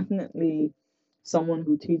 She's definitely someone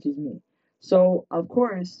who teaches me. So of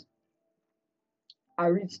course I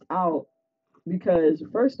reached out because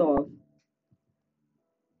first off,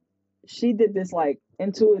 she did this like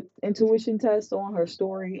intuition test on her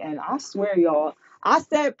story, and I swear y'all, I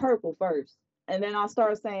said purple first, and then I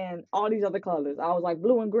started saying all these other colors. I was like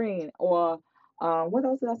blue and green, or what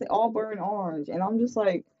else did I say? Auburn orange, and I'm just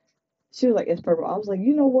like, she was like, it's purple. I was like,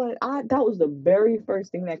 you know what? I that was the very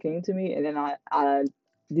first thing that came to me, and then I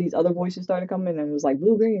these other voices started coming, and it was like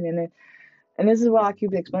blue green, and then and this is what I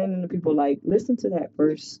keep explaining to people, like listen to that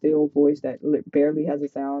first still voice that barely has a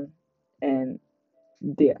sound, and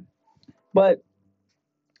yeah. But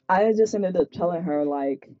I just ended up telling her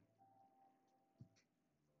like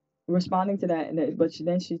responding to that, and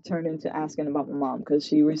then she turned into asking about my mom because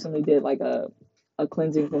she recently did like a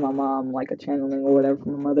cleansing for my mom, like a channeling or whatever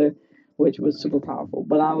for my mother, which was super powerful.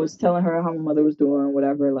 But I was telling her how my mother was doing,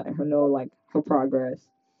 whatever, letting her know like her progress,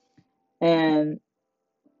 and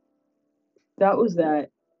that was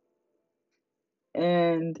that.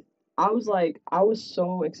 And I was like, I was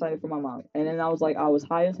so excited for my mom, and then I was like, I was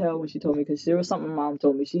high as hell when she told me because there was something my mom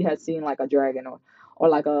told me she had seen like a dragon or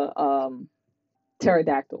like a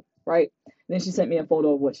pterodactyl, right? And then she sent me a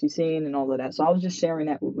photo of what she's seen and all of that. So I was just sharing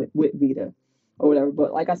that with Vita or whatever.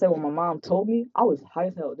 But like I said, when my mom told me, I was high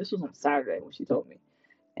as hell. This was on Saturday when she told me,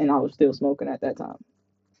 and I was still smoking at that time.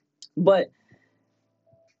 But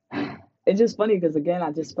it's just funny because again,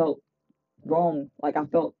 I just felt wrong. Like I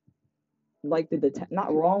felt like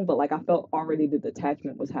not wrong, but like I felt already the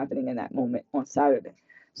detachment was happening in that moment on Saturday.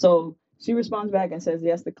 So she responds back and says,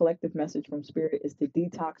 yes, the collective message from spirit is to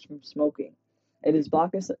detox from smoking. It is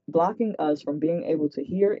blocking us from being able to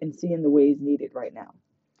hear and see in the ways needed right now.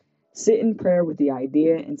 Sit in prayer with the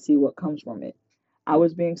idea and see what comes from it. I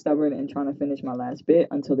was being stubborn and trying to finish my last bit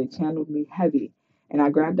until they channeled me heavy, and I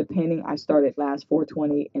grabbed a painting I started last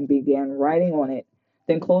 420 and began writing on it,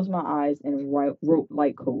 then closed my eyes and wrote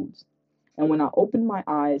light codes. And when I opened my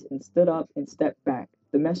eyes and stood up and stepped back,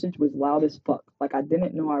 the message was loud as fuck, like I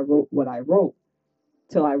didn't know I wrote what I wrote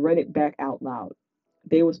till I read it back out loud.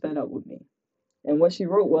 They was fed up with me. And what she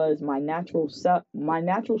wrote was my natural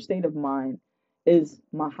state of mind is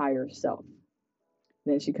my higher self.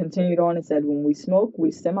 Then she continued on and said, when we smoke, we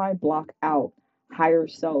semi block out higher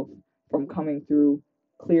self from coming through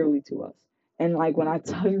clearly to us. And like when I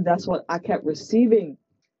tell you that's what I kept receiving,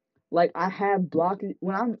 like I have blocked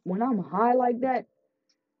when I'm high like that,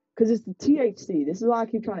 because it's the THC. This is why I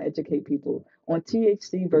keep trying to educate people on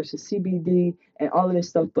THC versus CBD and all of this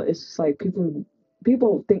stuff. But it's just like people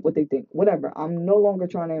think what they think. Whatever. I'm no longer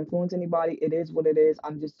trying to influence anybody. It is what it is.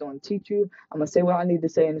 I'm just going to teach you. I'm gonna say what I need to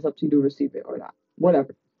say, and it's up to you to receive it or not.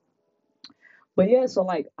 Whatever. But yeah, so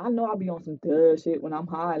like I know I'll be on some good shit when I'm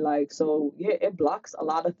high. Like so, yeah, it blocks a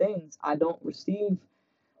lot of things. I don't receive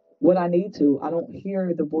what I need to. I don't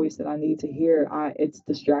hear the voice that I need to hear. It's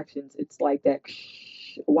distractions. It's like that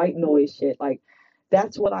white noise shit. Like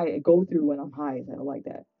that's what I go through when I'm high. I like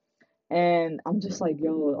that. And I'm just like,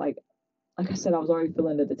 yo, like I said, I was already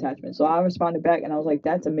feeling the detachment. So I responded back and I was like,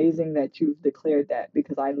 that's amazing that you've declared that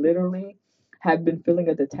because I literally have been feeling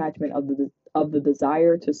a detachment of the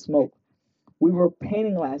desire to smoke. We were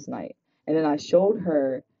painting last night, and then I showed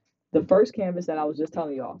her the first canvas that I was just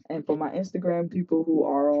telling y'all. And for my Instagram people who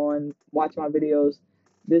are on watch my videos,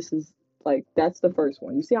 this is like that's the first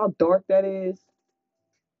one. You see how dark that is?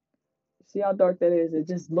 See how dark that is? It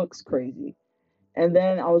just looks crazy. And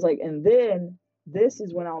then I was like, and then this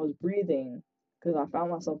is when I was breathing because I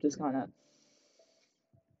found myself just kind of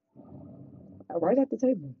right at the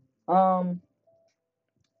table.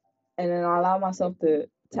 And then I allowed myself to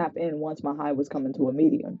tap in once my high was coming to a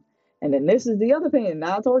medium. And then this is the other painting.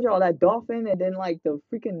 Now I told y'all that dolphin, and then like the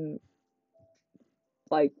freaking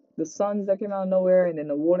like the suns that came out of nowhere, and then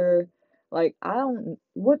the water. Like I don't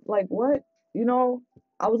what you know.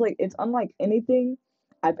 I was like, it's unlike anything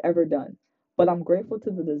I've ever done, but I'm grateful to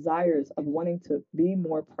the desires of wanting to be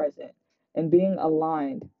more present and being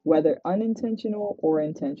aligned, whether unintentional or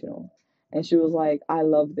intentional. And she was like, I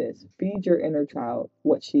love this. Feed your inner child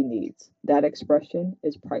what she needs. That expression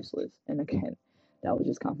is priceless. And again, that was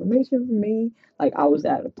just confirmation for me. Like I was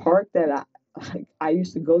at a park that I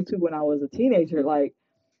used to go to when I was a teenager. Like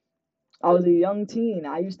I was a young teen.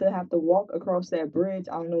 I used to have to walk across that bridge.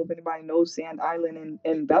 I don't know if anybody knows Sand Island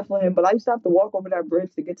in Bethlehem, but I used to have to walk over that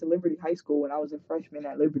bridge to get to Liberty High School when I was a freshman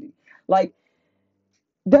at Liberty. Like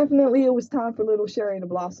definitely it was time for little Sherry to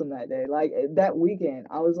blossom that day. Like that weekend,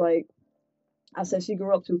 I was like, I said she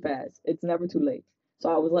grew up too fast. It's never too late. So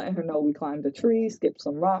I was letting her know we climbed a tree, skipped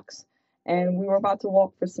some rocks, and we were about to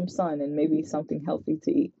walk for some sun and maybe something healthy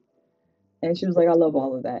to eat. And she was like, I love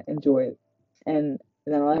all of that. Enjoy it. And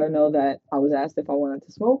then I let her know that I was asked if I wanted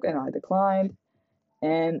to smoke and I declined.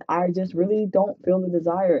 And I just really don't feel the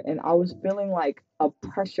desire. And I was feeling like a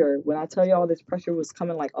pressure. When I tell you all this pressure was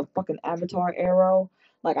coming like a fucking avatar arrow,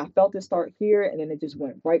 like I felt it start here and then it just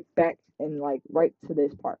went right back and like right to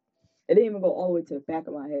this part. It didn't even go all the way to the back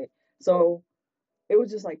of my head. So it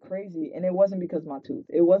was just like crazy. And it wasn't because of my tooth.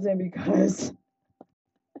 It wasn't because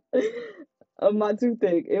of my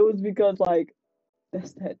toothache. It was because like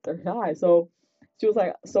that's that third eye. So she was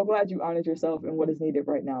like, so glad you honored yourself and what is needed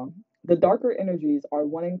right now. The darker energies are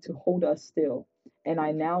wanting to hold us still. And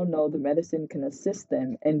I now know the medicine can assist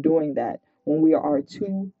them in doing that when we are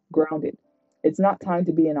too grounded. It's not time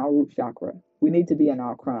to be in our root chakra. We need to be in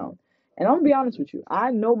our crown. And I'm gonna be honest with you,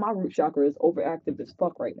 I know my root chakra is overactive as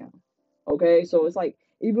fuck right now. Okay, so it's like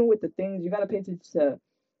even with the things you gotta pay attention to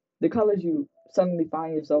the colors you suddenly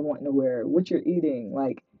find yourself wanting to wear, what you're eating,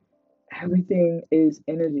 like everything is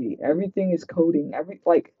energy. Everything is coding.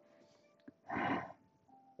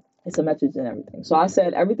 It's a message and everything. So I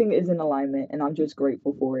said everything is in alignment and I'm just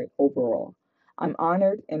grateful for it overall. I'm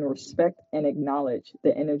honored and respect and acknowledge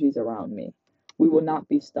the energies around me. We will not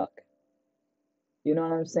be stuck. You know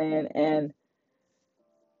what I'm saying? And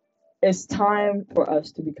it's time for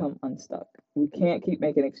us to become unstuck. We can't keep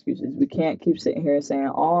making excuses. We can't keep sitting here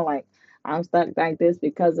saying, "Oh, like I'm stuck like this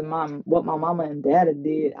because of what my mama and daddy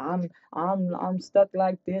did. I'm stuck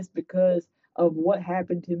like this because of what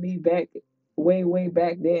happened to me back way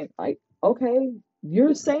back then." Like, okay,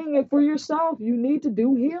 You're saying it for yourself. You need to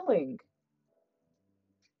do healing.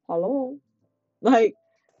 Hello? Like,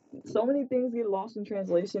 so many things get lost in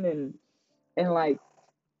translation and like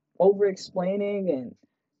over explaining and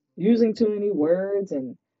using too many words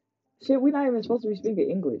and shit. We're not even supposed to be speaking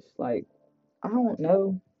English. Like, I don't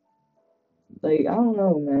know. Like, I don't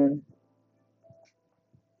know, man.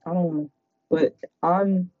 I don't know. But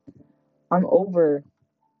I'm over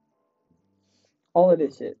all of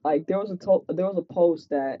this shit. Like, there was a post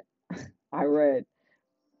that I read,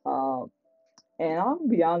 um, and I'm gonna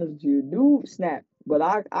be honest with you, dude snap. But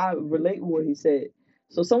I relate with what he said.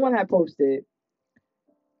 So someone had posted,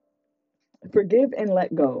 "Forgive and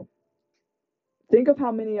let go. Think of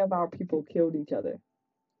how many of our people killed each other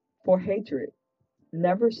for hatred.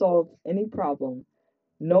 Never solved any problem.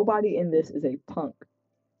 Nobody in this is a punk.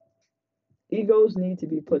 Egos need to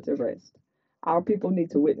be put to rest. Our people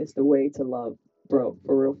need to witness the way to love, bro,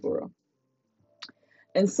 for real, for real."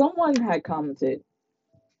 And someone had commented,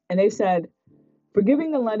 and they said,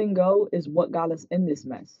 "Forgiving and letting go is what got us in this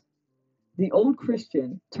mess. The old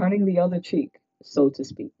Christian turning the other cheek, so to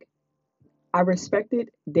speak." I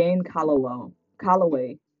respected Dane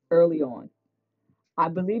Calloway early on. I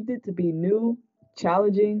believed it to be new,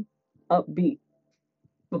 challenging, upbeat,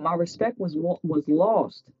 but my respect was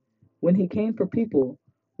lost when he came for people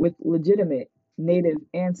with legitimate native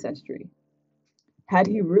ancestry. Had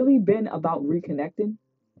he really been about reconnecting,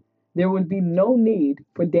 there would be no need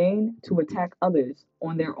for Dane to attack others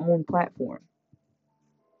on their own platform.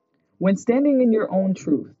 When standing in your own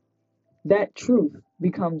truth, that truth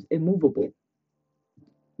becomes immovable.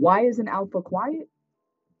 Why is an alpha quiet?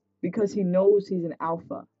 Because he knows he's an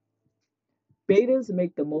alpha. Betas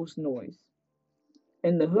make the most noise.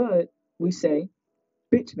 In the hood, we say,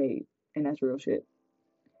 bitch made, and that's real shit.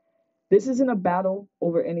 This isn't a battle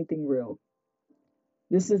over anything real.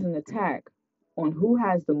 This is an attack on who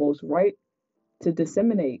has the most right to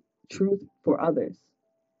disseminate truth for others.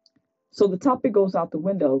 So the topic goes out the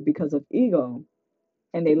window because of ego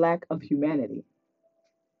and a lack of humanity.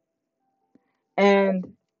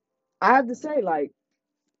 And I have to say, like,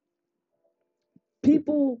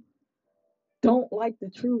 people don't like the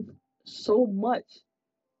truth so much.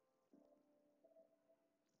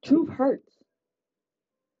 Truth hurts.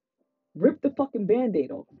 Rip the fucking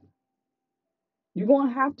band-aid off. You're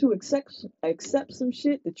gonna have to accept some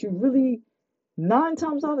shit that you really 9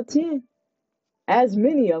 times out of 10, as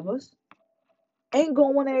many of us, ain't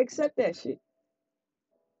gonna wanna accept that shit.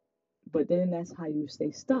 But then that's how you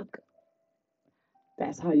stay stuck.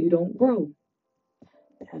 That's how you don't grow.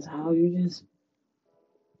 That's how you just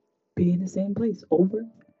be in the same place over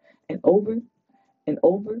and over and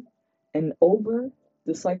over and over.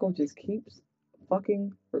 The cycle just keeps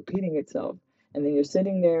fucking repeating itself. And then you're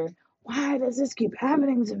sitting there, why does this keep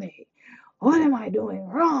happening to me? What am I doing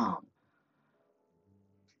wrong?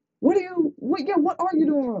 What are you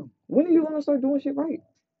doing wrong? When are you gonna start doing shit right?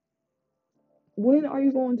 When are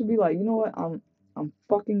you going to be like, you know what, I'm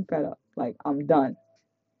fucking fed up. Like, I'm done.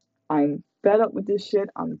 I'm fed up with this shit.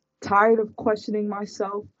 I'm tired of questioning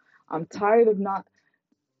myself. I'm tired of not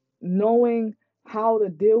knowing how to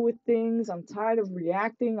deal with things. I'm tired of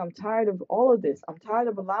reacting. I'm tired of all of this. I'm tired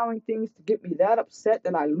of allowing things to get me that upset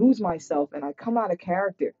that I lose myself and I come out of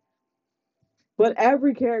character. But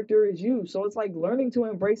every character is you. So it's like learning to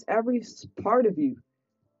embrace every part of you.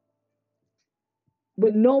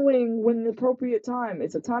 But knowing when the appropriate time,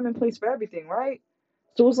 it's a time and place for everything, right?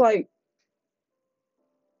 So it's like,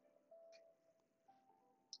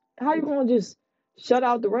 how you gonna just shut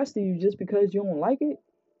out the rest of you just because you don't like it?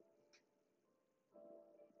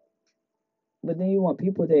 But then you want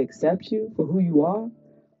people to accept you for who you are,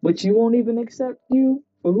 but you won't even accept you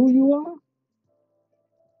for who you are?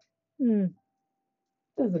 Hmm,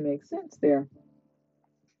 doesn't make sense there.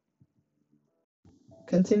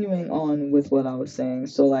 Continuing on with what I was saying,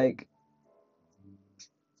 so like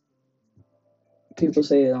people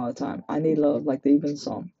say it all the time. I need love, like the even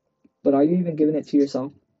song. But are you even giving it to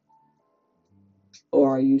yourself?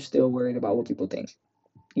 Or are you still worried about what people think?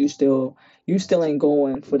 You still ain't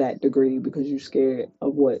going for that degree because you're scared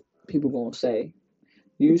of what people gonna say.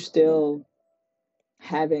 You still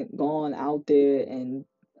haven't gone out there and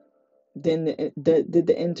then did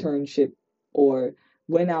the internship or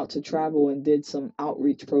went out to travel and did some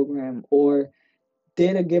outreach program or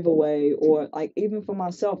did a giveaway or like even for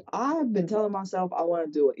myself, I've been telling myself I want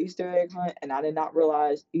to do an Easter egg hunt and I did not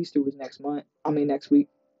realize Easter was next week.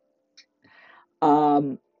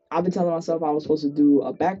 Um, I've been telling myself I was supposed to do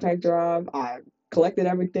a backpack drive. I collected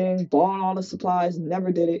everything, bought all the supplies,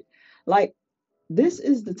 never did it. Like, this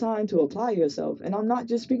is the time to apply yourself. And I'm not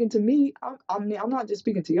just speaking to me. I'm not just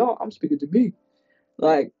speaking to y'all. I'm speaking to me.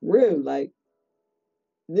 Like, real, like,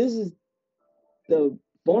 this is the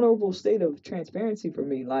vulnerable state of transparency for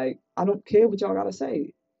me. Like, I don't care what y'all gotta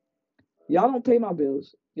say. Y'all don't pay my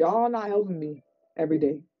bills. Y'all not helping me every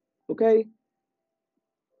day. Okay?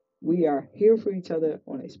 We are here for each other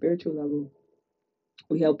on a spiritual level.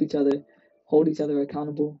 We help each other, hold each other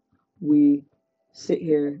accountable. We sit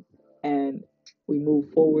here and we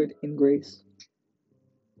move forward in grace.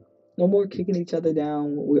 No more kicking each other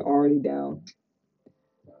down when we're already down.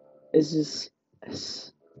 It's just,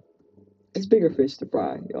 it's, it's bigger fish to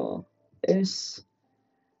fry, y'all. It's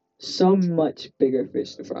so much bigger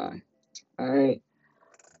fish to fry. All right.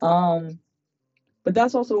 Um, but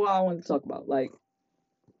that's also what I wanted to talk about. Like,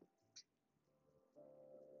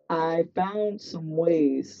 I found some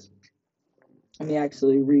ways. Let me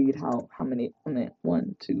actually read how many. I mean,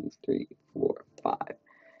 1, 2, 3, 4, 5.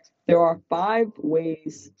 There are 5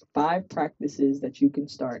 ways, 5 practices that you can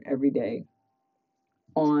start every day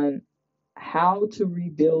on how to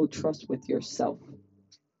rebuild trust with yourself.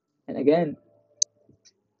 And again,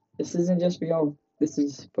 this isn't just for y'all. This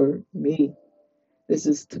is for me. This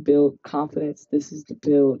is to build confidence. This is to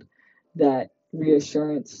build that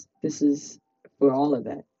reassurance. This is for all of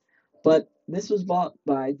that. But this was bought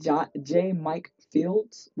by J. Mike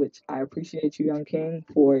Fields, which I appreciate you, Young King,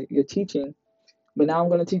 for your teaching. But now I'm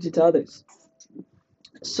going to teach it to others.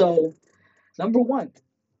 So, number 1,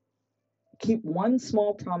 keep one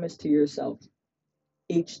small promise to yourself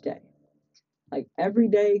each day. Like every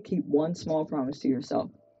day, keep one small promise to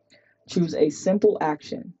yourself. Choose a simple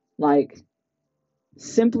action, like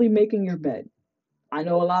simply making your bed. I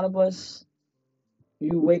know a lot of us,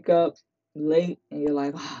 you wake up late and you're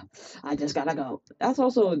like, oh, I just gotta go.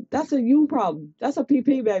 That's a you problem. That's a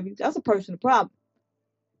PP, baby. That's a personal problem.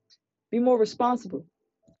 Be more responsible.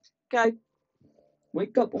 Okay?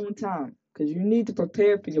 Wake up on time because you need to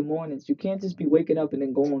prepare for your mornings. You can't just be waking up and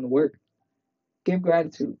then going to work. Give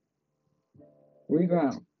gratitude.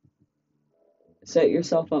 Reground. Set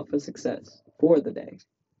yourself up for success for the day.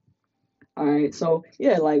 All right. So,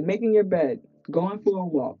 yeah, like making your bed, going for a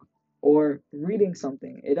walk, or reading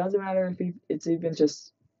something. It doesn't matter if it's even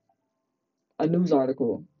just a news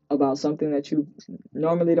article about something that you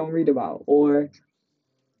normally don't read about, or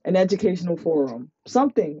an educational forum.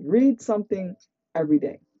 Something. Read something every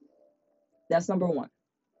day. That's number 1.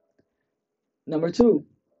 Number 2,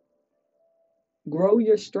 grow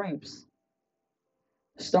your strengths.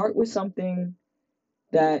 Start with something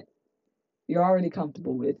that you're already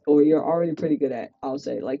comfortable with or you're already pretty good at. I'll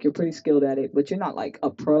say, like, you're pretty skilled at it, but you're not like a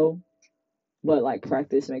pro, but like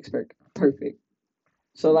practice makes perfect.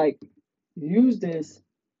 So, like, use this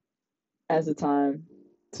as a time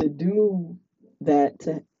to do that,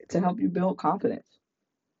 to help you build confidence,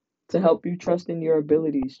 to help you trust in your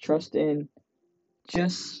abilities, trust in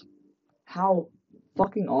just how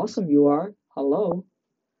fucking awesome you are. Hello.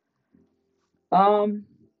 Um,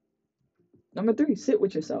 Number 3, sit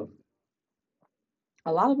with yourself.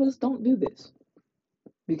 A lot of us don't do this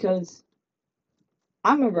because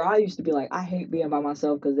I remember I used to be like, I hate being by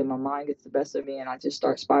myself because then my mind gets the best of me and I just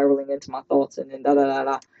start spiraling into my thoughts and then da da da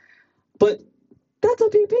da. But that's a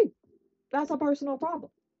PP. That's a personal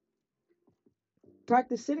problem.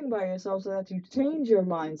 Practice sitting by yourself so that you change your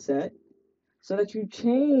mindset, so that you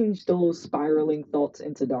change those spiraling thoughts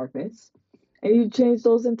into darkness, and you change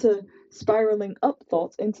those into spiraling up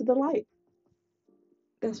thoughts into the light.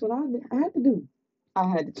 That's what I had to do. I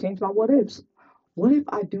had to change my what ifs. What if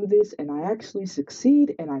I do this and I actually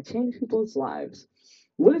succeed and I change people's lives?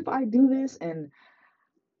 What if I do this and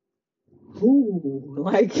who?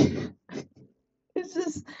 Like, it's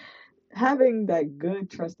just having that good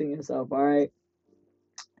trust in yourself, all right?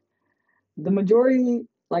 The majority,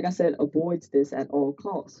 like I said, avoids this at all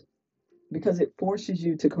costs because it forces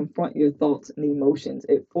you to confront your thoughts and emotions.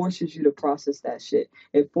 It forces you to process that shit.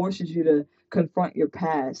 It forces you to confront your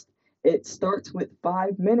past. It starts with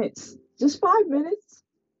 5 minutes, just 5 minutes.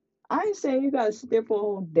 I ain't saying you gotta sit there for a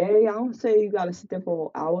whole day. I don't say you gotta sit there for a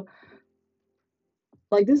whole hour.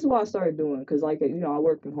 Like, this is what I started doing because, like, I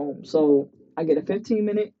work from home, so I get a 15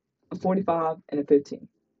 minute, a 45, and a 15.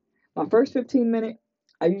 My first 15 minute,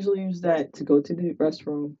 I usually use that to go to the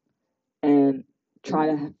restroom and try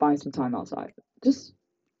to find some time outside. Just a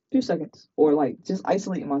few seconds, or like just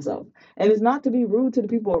isolating myself. And it's not to be rude to the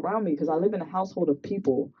people around me because I live in a household of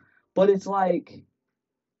people, but it's like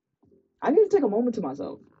I need to take a moment to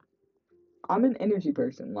myself. I'm an energy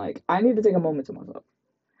person. Like, I need to take a moment to myself.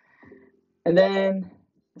 And then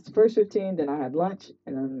it's the first 15, then I have lunch,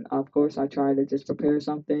 and then of course I try to just prepare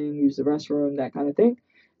something, use the restroom, that kind of thing.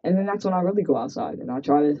 And then that's when I really go outside and I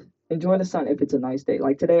try to enjoy the sun if it's a nice day.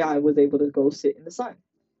 Like today I was able to go sit in the sun.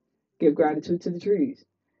 Give gratitude to the trees.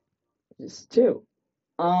 Just chill.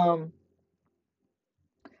 Um,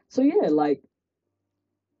 so yeah, like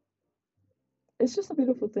it's just a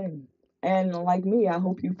beautiful thing. And like me, I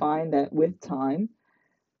hope you find that with time,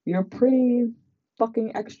 you're pretty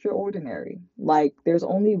fucking extraordinary. Like there's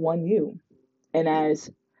only one you. And as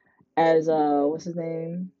what's his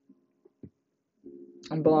name?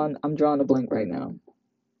 I'm drawing a blank right now.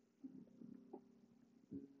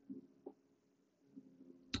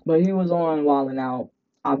 But he was on Wild 'N Out.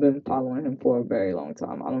 I've been following him for a very long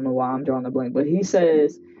time. I don't know why I'm drawing a blank, but he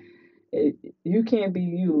says you can't be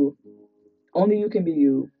you. Only you can be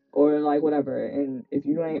you, or like whatever. And if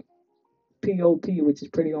you ain't POP, which is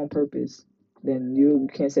pretty on purpose, then you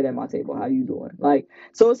can't sit at my table. How you doing? Like,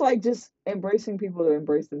 so it's like just embracing people to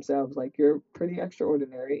embrace themselves. Like you're pretty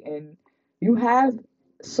extraordinary, and you have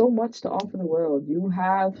so much to offer the world. You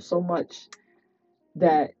have so much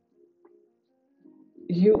that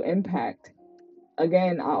you impact.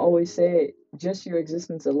 Again, I always say it, just your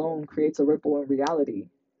existence alone creates a ripple in reality.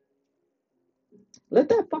 Let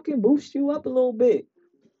that fucking boost you up a little bit.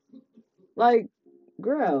 Like,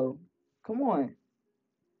 girl, come on.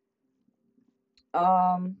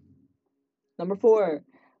 Um, Number four,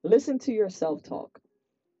 listen to your self talk.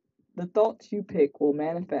 The thoughts you pick will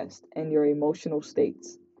manifest in your emotional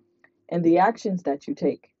states and the actions that you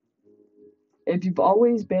take. If you've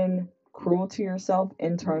always been cruel to yourself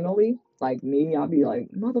internally, like me, I'll be like,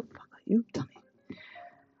 motherfucker, you done it.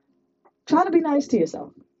 Try to be nice to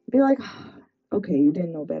yourself. Be like, okay, you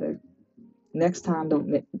didn't know better. Next time, don't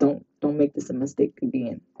make this a mistake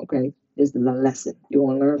again. Okay, this is a lesson. You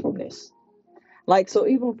want to learn from this. Like so,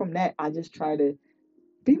 even from that, I just try to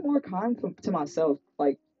be more kind to myself.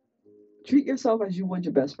 Like treat yourself as you would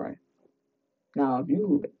your best friend. Now, if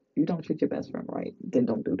you don't treat your best friend right, then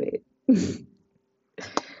don't do that.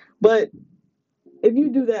 But if you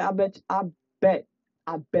do that, bet,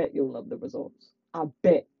 I bet you'll love the results. I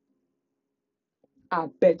bet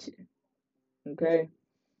you. Okay.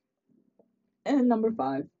 And number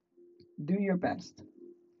five, do your best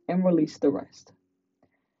and release the rest.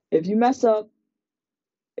 If you mess up,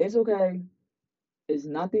 it's okay. It's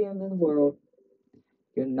not the end of the world.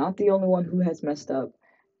 You're not the only one who has messed up.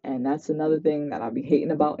 And that's another thing that I be hating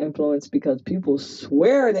about influence because people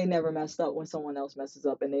swear they never messed up when someone else messes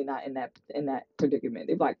up and they not in that predicament.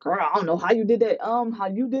 They're like, girl, I don't know how you did that. How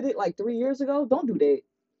you did it like 3 years ago. Don't do that.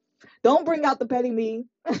 Don't bring out the petty me.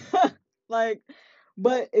 Like,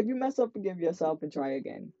 but if you mess up, forgive yourself and try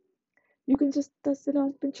again. You can just dust it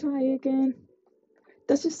off and try again.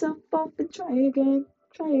 Dust yourself off and try again.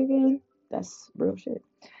 Try again. That's real shit.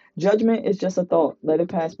 Judgment is just a thought. Let it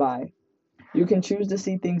pass by. You can choose to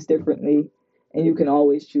see things differently, and you can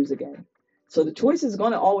always choose again. So the choice is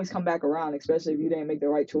going to always come back around, especially if you didn't make the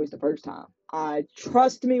right choice the first time. I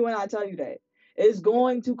trust me when I tell you that. It's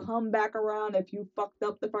going to come back around if you fucked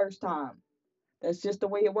up the first time. That's just the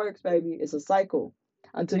way it works, baby. It's a cycle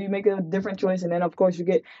until you make a different choice, and then of course you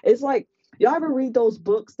get. It's like y'all ever read those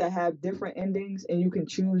books that have different endings, and you can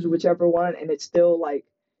choose whichever one, and it's still like,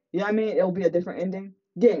 you know what I mean? It'll be a different ending.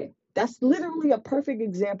 Yeah, that's literally a perfect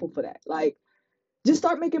example for that. Like just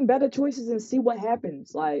start making better choices and see what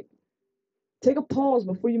happens. Like, take a pause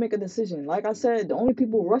before you make a decision. Like I said, the only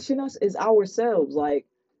people rushing us is ourselves. Like,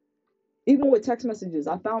 even with text messages,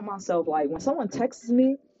 I found myself like when someone texts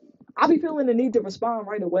me, I'll be feeling the need to respond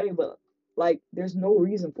right away, but like, there's no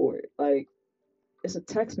reason for it. Like, it's a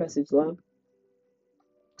text message, love.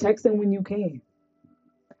 Text them when you can.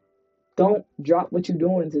 Don't drop what you're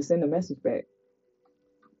doing to send a message back.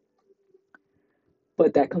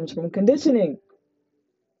 But that comes from conditioning,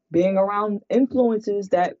 being around influences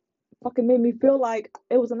that fucking made me feel like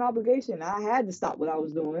it was an obligation. I had to stop what I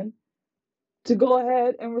was doing to go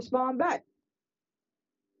ahead and respond back.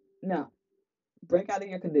 No, break out of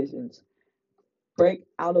your conditions, break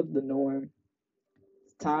out of the norm.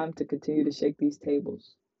 It's time to continue to shake these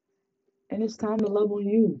tables. And it's time to love on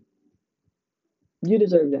you. You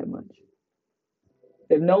deserve that much.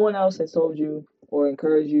 If no one else has told you or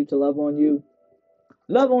encouraged you to love on you.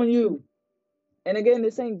 And again,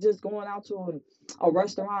 this ain't just going out to a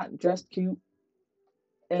restaurant dressed cute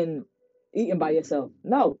and eating by yourself.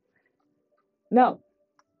 No, no,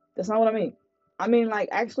 that's not what I mean. I mean, like,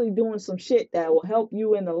 actually doing some shit that will help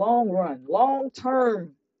you in the long run, long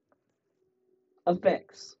term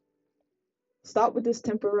effects. Stop with this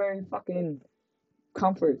temporary fucking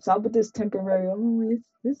comfort. Stop with this temporary, oh,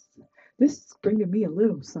 this is bringing me a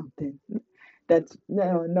little something. That's,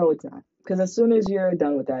 no, it's not. Because as soon as you're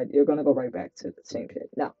done with that, you're going to go right back to the same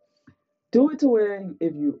shit. Now, do it to where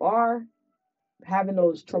if you are having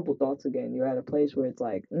those troubled thoughts again, you're at a place where it's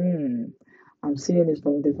like, I'm seeing this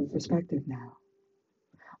from a different perspective now.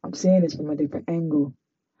 I'm seeing this from a different angle.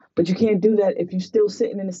 But you can't do that if you're still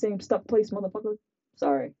sitting in the same stuck place, motherfucker.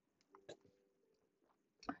 Sorry.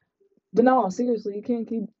 But no, seriously,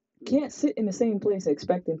 you can't sit in the same place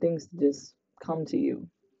expecting things to just come to you.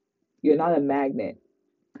 You're not a magnet.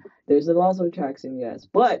 There's the laws of attraction, yes.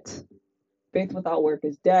 But faith without work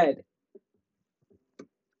is dead.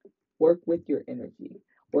 Work with your energy.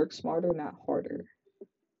 Work smarter, not harder.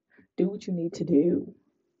 Do what you need to do.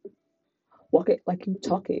 Walk it like you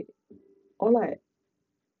talk it. All that.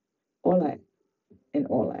 All that. And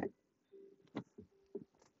all that.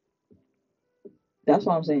 That's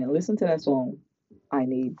what I'm saying. Listen to that song, I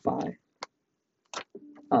Need by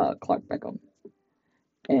Clark Beckham.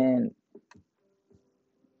 And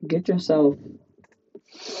get yourself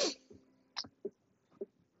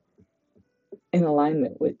in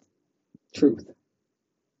alignment with truth.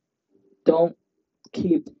 Don't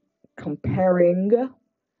keep comparing,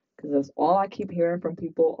 because that's all I keep hearing from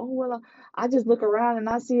people. Oh well, I just look around and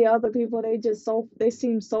I see other people. They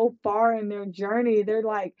seem so far in their journey. They're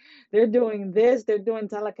like they're doing this. They're doing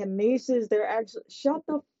telekinesis. They're actually shut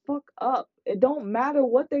the fuck up. It don't matter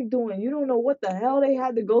what they're doing. You don't know what the hell they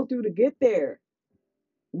had to go through to get there.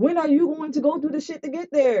 When are you going to go through the shit to get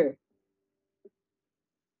there?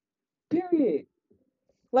 Period.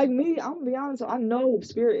 Like me, I'm gonna be honest. I know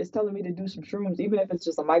Spirit is telling me to do some shrooms, even if it's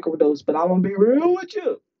just a microdose. But I'm gonna be real with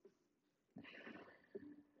you.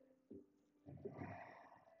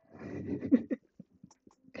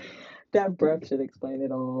 That breath should explain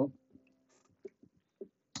it all.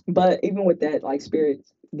 But even with that, like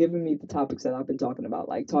Spirit's giving me the topics that I've been talking about,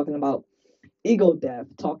 like talking about ego death,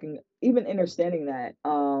 talking even understanding that.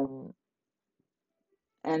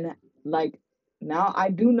 And like now I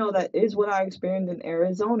do know that is what I experienced in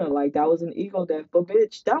Arizona. Like that was an ego death, but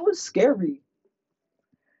bitch, that was scary.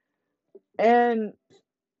 And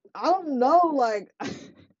I don't know, like,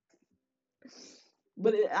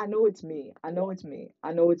 but I know it's me. I know it's me.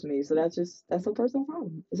 I know it's me. So that's a personal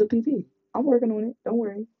problem. It's a PT. I'm working on it. Don't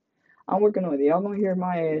worry. I'm working on it. Y'all gonna hear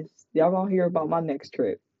my ass. Y'all gonna hear about my next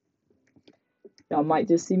trip. Y'all might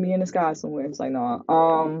just see me in the sky somewhere. It's like, no,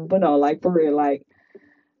 but no, like for real, like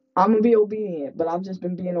I'm gonna be obedient, but I've just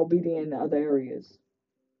been being obedient in other areas.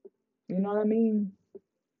 You know what I mean?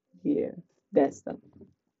 Yeah, that stuff.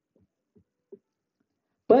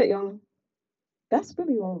 But y'all, that's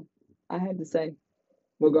really all I had to say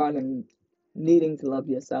regarding needing to love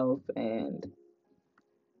yourself and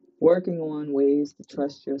working on ways to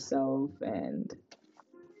trust yourself and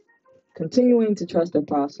continuing to trust the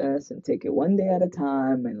process and take it one day at a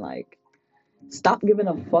time and like stop giving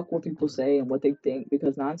a fuck what people say and what they think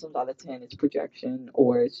because 9 times out of 10 it's projection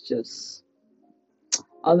or it's just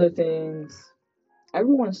other things.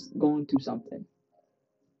 Everyone's going through something.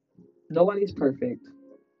 Nobody's perfect.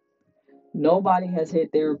 Nobody has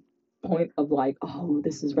hit their point of like, oh,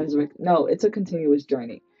 this is resurrect. No, it's a continuous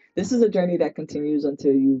journey. This is a journey that continues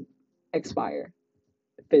until you expire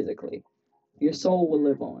physically. Your soul will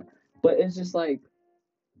live on. But it's just like,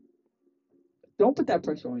 don't put that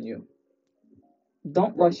pressure on you.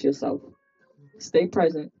 Don't rush yourself. Stay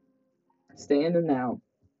present. Stay in the now.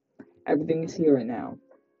 Everything is here and now.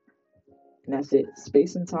 And that's it.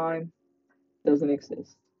 Space and time doesn't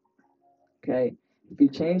exist. Okay? If you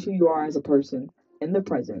change who you are as a person in the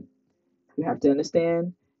present, you have to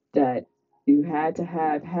understand that you had to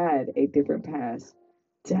have had a different past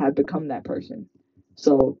to have become that person.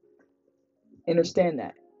 So understand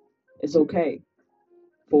that. It's okay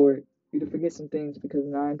for you to forget some things because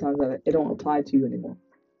 9 times out of it don't apply to you anymore.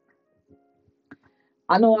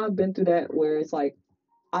 I know I've been through that where it's like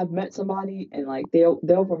I've met somebody and like they'll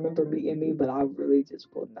remember meeting me, but I really just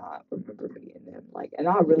will not remember meeting them. Like, and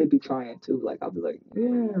I'll really be trying to. Like, I'll be like,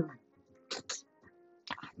 yeah,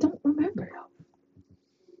 I don't remember though.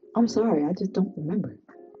 I'm sorry, I just don't remember.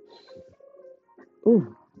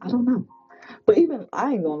 Ooh, I don't know. But even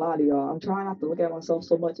I ain't gonna lie to y'all. I'm trying not to look at myself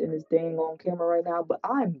so much in this dang on camera right now, but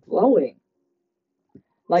I'm glowing.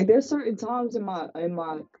 Like there's certain times in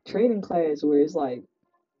my training class where it's like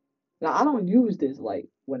now I don't use this light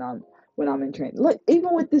when I'm in training. Look,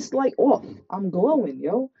 even with this light off, I'm glowing,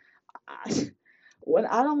 yo. I, when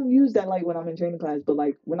I don't use that light when I'm in training class, but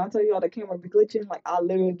like when I tell y'all the camera be glitching, like I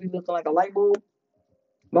literally be looking like a light bulb.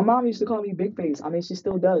 My mom used to call me Big Face. I mean, she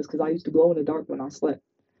still does because I used to glow in the dark when I slept.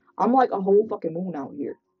 I'm like a whole fucking moon out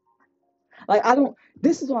here. Like I don't.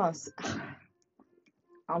 This is why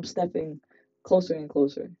I'm stepping closer and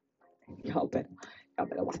closer. Y'all better, y'all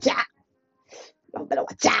better watch out. Y'all better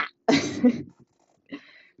watch out.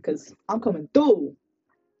 Cause I'm coming through.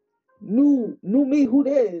 New me, who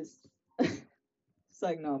this? It's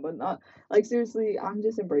like, no, but not like seriously, I'm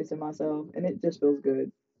just embracing myself and it just feels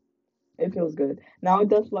good. It feels good. Now it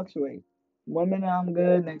does fluctuate. One minute I'm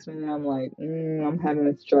good, next minute I'm like, I'm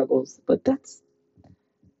having struggles. But that's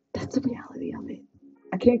the reality of it.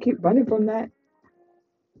 I can't keep running from that.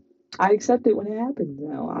 I accept it when it happens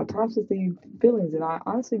now. I process the feelings and I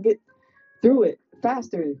honestly get through it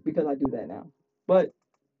faster because I do that now. But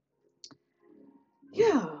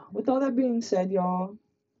yeah, with all that being said, y'all,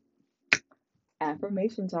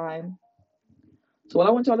 affirmation time. So what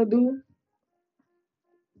I want y'all to do,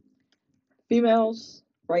 females,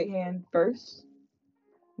 right hand first.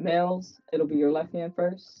 Males, it'll be your left hand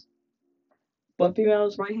first. But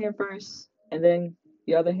females, right hand first, and then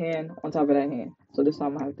the other hand on top of that hand. So this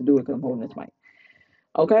time I have to do it because I'm holding this mic.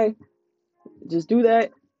 Okay? Just do that,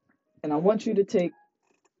 and I want you to take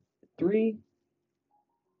 3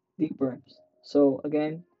 deep breaths. So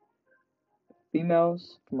again,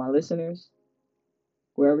 females, for my listeners,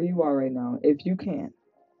 wherever you are right now, if you can.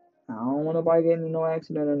 I don't want nobody getting in no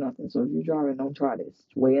accident or nothing. So if you're driving, don't try this.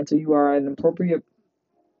 Wait until you are in an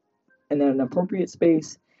appropriate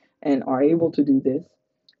space and are able to do this.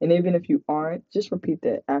 And even if you aren't, just repeat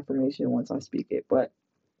the affirmation once I speak it. But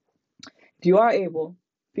if you are able,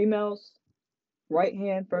 females, right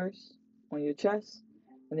hand first on your chest,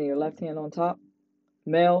 and then your left hand on top.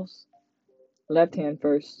 Males, left hand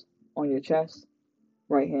first on your chest,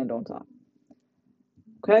 right hand on top.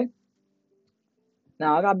 Okay?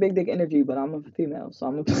 Now I got big dick energy, but I'm a female, so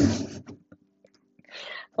I'm gonna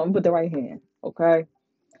put the right hand. Okay?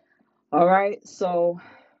 Alright, so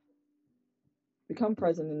become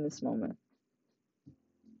present in this moment.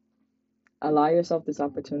 Allow yourself this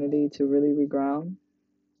opportunity to really reground,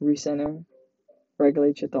 recenter,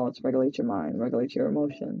 regulate your thoughts, regulate your mind, regulate your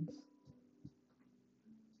emotions.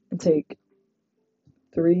 And take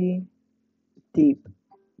 3 deep,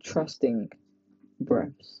 trusting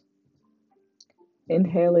breaths.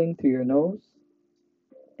 Inhaling through your nose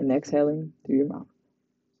and exhaling through your mouth.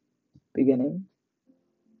 Beginning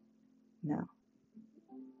now.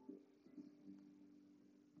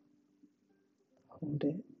 Hold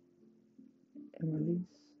it and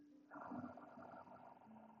release.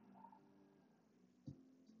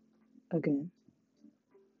 Again.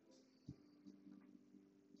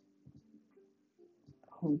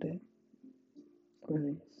 Hold it.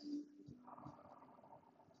 Release.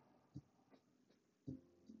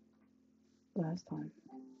 Last time.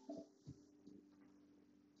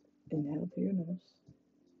 Inhale through your nose.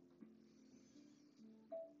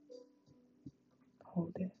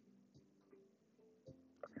 Hold it.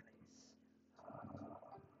 Release.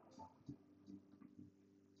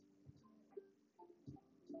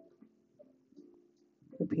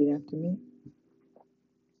 Repeat after me.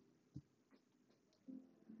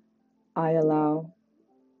 I allow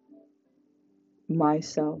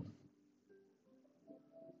myself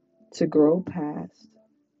to grow past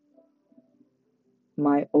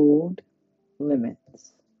my old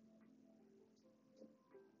limits.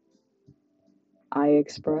 I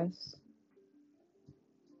express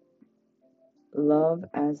love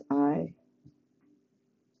as I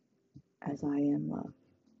am love.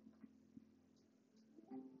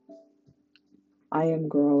 I am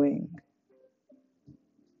growing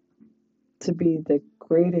to be the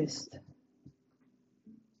greatest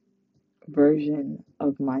version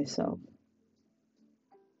of myself,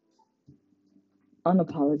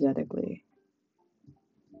 unapologetically.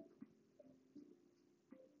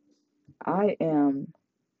 I am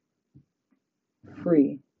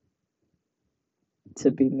free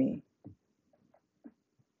to be me.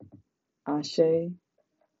 Ashe,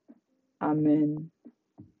 Amen,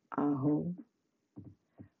 Aho.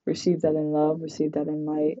 Receive that in love, receive that in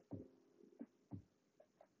light.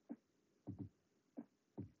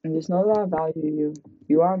 And just know that I value you.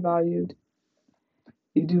 You are valued.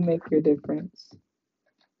 You do make your difference.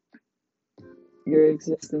 Your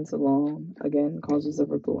existence alone, again, causes a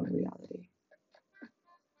ripple in reality.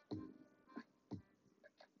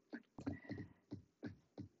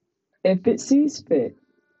 If it sees fit,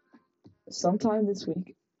 sometime this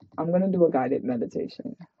week, I'm going to do a guided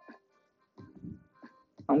meditation.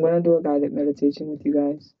 I'm going to do a guided meditation with you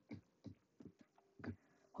guys,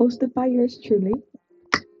 hosted by yours truly.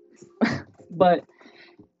 But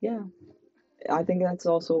yeah, I think that's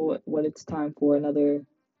also what it's time for, another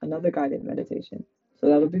guided meditation. So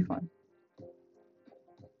that'll be fun.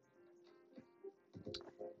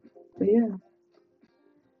 But yeah,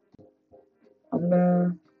 I'm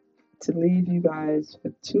gonna to leave you guys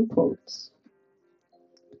with 2 quotes.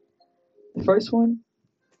 The first one,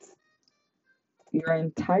 your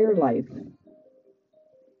entire life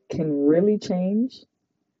can really change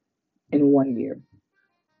in 1 year.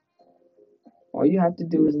 All you have to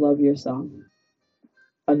do is love yourself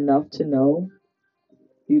enough to know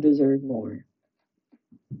you deserve more.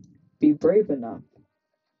 Be brave enough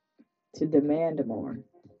to demand more.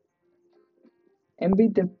 And be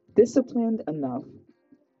disciplined enough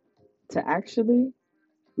to actually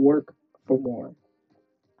work for more.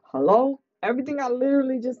 Hello? Everything I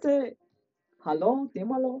literally just said. Hello?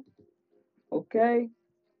 Dímelo. Okay?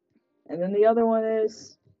 And then the other one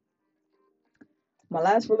is my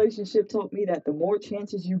last relationship taught me that the more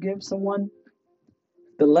chances you give someone,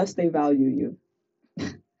 the less they value you.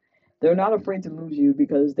 They're not afraid to lose you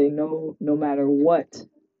because they know no matter what,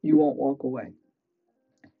 you won't walk away.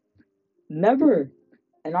 Never,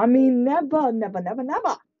 and I mean never, never, never,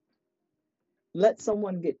 never let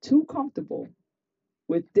someone get too comfortable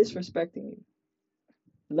with disrespecting you.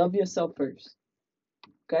 Love yourself first,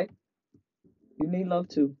 okay? You need love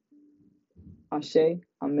too. Ashe,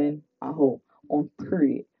 amen, aho. On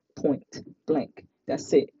period, point, blank.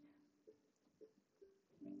 That's it.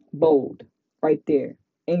 Bold, right there,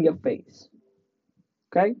 in your face,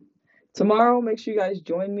 okay? Tomorrow, make sure you guys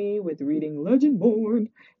join me with reading Legendborn.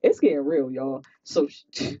 It's getting real, y'all. So,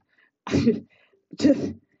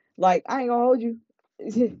 just like I ain't gonna hold you.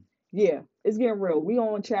 Yeah, it's getting real. We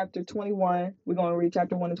on chapter 21. We're gonna read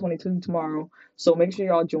chapter 1 and 22 tomorrow. So make sure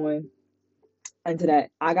y'all join into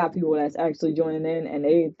that. I got people that's actually joining in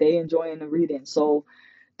and they enjoying the reading. So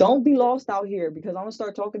don't be lost out here because I'm gonna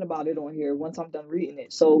start talking about it on here once I'm done reading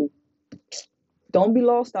it. So don't be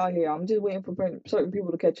lost out here. I'm just waiting for certain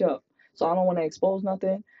people to catch up. So I don't want to expose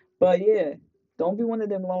nothing. But yeah, don't be one of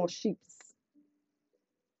them lost sheeps.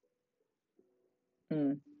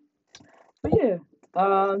 Mm. But yeah,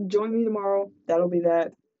 join me tomorrow. That'll be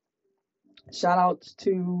that. Shout outs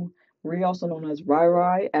to Ree, also known as Rai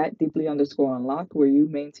Rai at deeply underscore unlocked, where you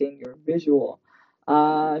maintain your visual.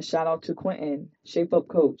 Shout out to Quentin, Shape Up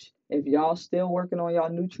Coach. If y'all still working on y'all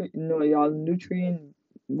nutrient,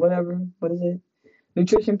 whatever, what is it?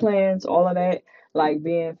 Nutrition plans, all of that, like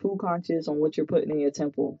being food conscious on what you're putting in your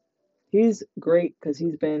temple. He's great because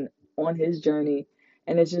he's been on his journey,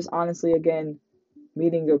 and it's just honestly, again,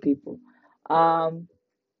 meeting your people. Um,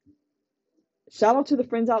 Shout out to the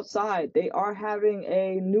friends outside. They are having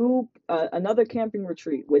another camping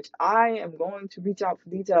retreat, which I am going to reach out for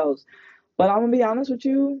details. But I'm gonna be honest with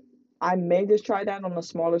you, I may just try that on a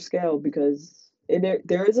smaller scale because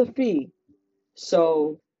there is a fee.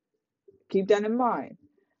 So keep that in mind.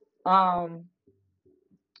 Um,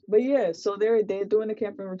 but yeah, so they're doing a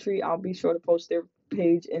camping retreat. I'll be sure to post their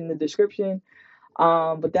page in the description.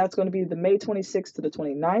 But that's going to be the May 26th to the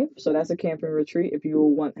 29th. So that's a camping retreat if you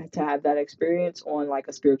want to have that experience on like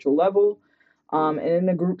a spiritual level. And in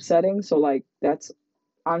a group setting. So like that's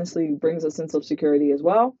honestly brings a sense of security as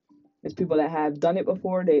well. It's people that have done it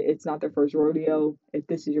before. It's not their first rodeo. If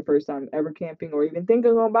this is your first time ever camping or even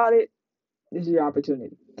thinking about it, this is your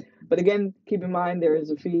opportunity. But again, keep in mind there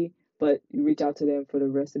is a fee, but you reach out to them for the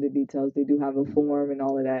rest of the details. They do have a form and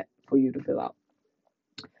all of that for you to fill out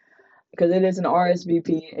because it is an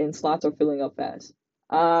RSVP and slots are filling up fast.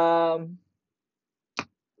 Who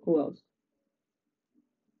else?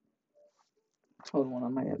 Hold on, I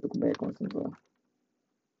might have to go back on some stuff.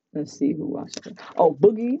 Let's see who I said. Oh,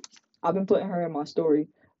 Boogie. I've been putting her in my story.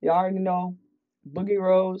 Y'all already know. Boogie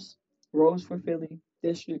Rose, Rose for Philly,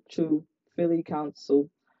 District 2, Philly Council.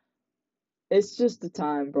 It's just the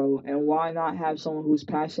time, bro. And why not have someone who's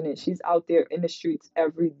passionate? She's out there in the streets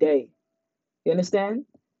every day. You understand?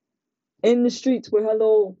 In the streets with her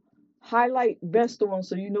little highlight vest on,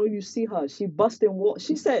 so you know you see her. She busting walls.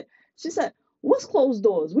 She said, "What's closed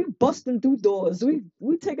doors? We busting through doors. We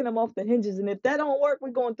taking them off the hinges, and if that don't work,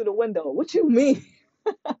 we going through the window." What you mean?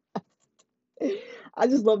 I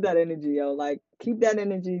just love that energy, yo. Like, keep that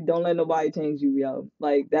energy. Don't let nobody change you, yo.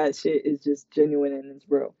 Like that shit is just genuine and it's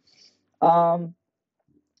real. Um,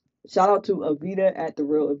 Shout out to Avita at the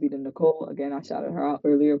real Avita Nicole. Again, I shouted her out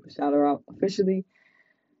earlier, but shout her out officially.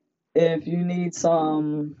 If you need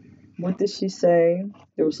some, what did she say?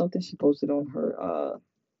 There was something she posted on her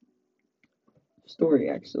story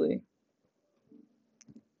actually,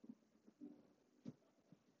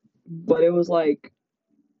 but it was like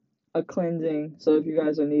a cleansing. So if you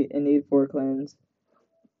guys are in need for a cleanse,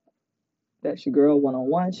 that's your girl one on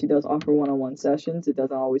one. She does offer one on one sessions. It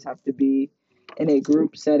doesn't always have to be in a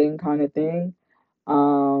group setting kind of thing.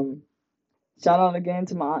 Um, Shout out again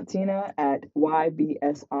to my aunt Tina at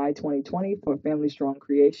YBSI 2020 for Family Strong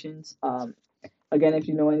Creations. Again, if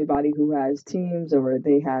you know anybody who has teams or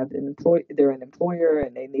they're an employer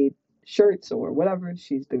and they need shirts or whatever,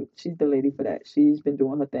 she's the lady for that. She's been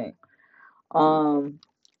doing her thing. Um,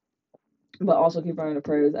 but also keep her in the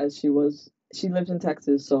prayers as she was she lives in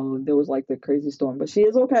Texas, so there was like the crazy storm, but she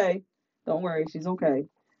is okay. Don't worry, she's okay.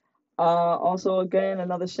 Also, again,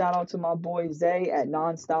 another shout out to my boy Zay at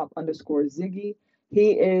nonstop underscore Ziggy.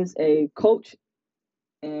 He is a coach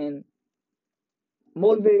and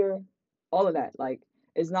motivator, all of that. Like,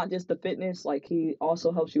 it's not just the fitness. Like, he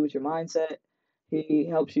also helps you with your mindset. He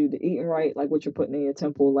helps you to eating right, like what you're putting in your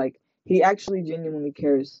temple. Like, he actually genuinely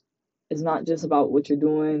cares. It's not just about what you're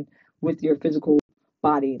doing with your physical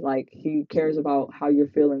body. Like, he cares about how you're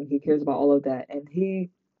feeling. He cares about all of that, and he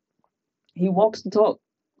walks the talk.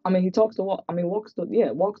 I mean, he talks the walk. I mean, walks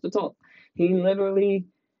the talk. He literally,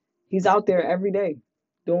 he's out there every day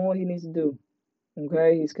doing what he needs to do.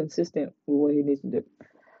 Okay, he's consistent with what he needs to do.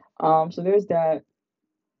 So there's that.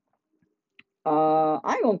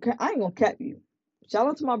 I ain't gonna cap you. Shout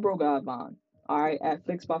out to my bro God Bond. All right, at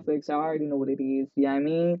Fix by Fix. I already know what it is. You know what I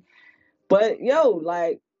mean? But yo,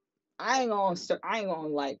 like, I ain't gonna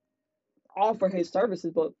like offer his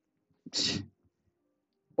services, but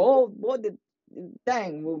boy, the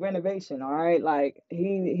dang with renovation. All right, like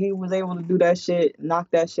he was able to do that shit,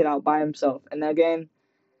 knock that shit out by himself. And again,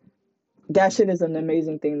 that shit is an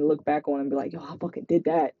amazing thing to look back on and be like, yo, I fucking did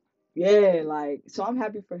that. Yeah, like, so I'm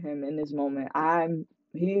happy for him in this moment.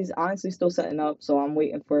 He's honestly still setting up, so I'm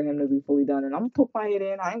waiting for him to be fully done, and I'm gonna poke my head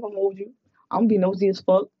in. I ain't gonna hold you. I'm gonna be nosy as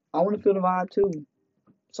fuck. I want to feel the vibe too,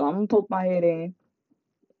 so I'm gonna poke my head in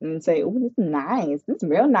and say, "Oh, this is nice. This is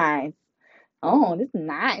real nice. Oh, this is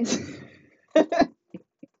nice."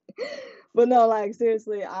 But no, like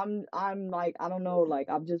seriously, I'm like I don't know, like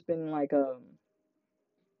I've just been like I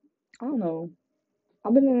don't know.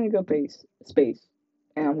 I've been in a good space,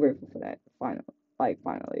 and I'm grateful for that.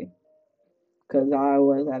 Finally, because I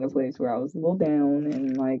was at a place where I was a little down,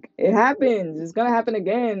 and like it happens. It's gonna happen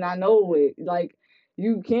again. I know it. Like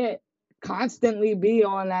you can't constantly be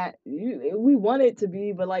on that. We want it to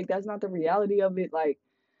be, but like that's not the reality of it. Like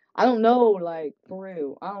I don't know. Like for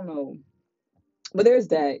real, I don't know. But there's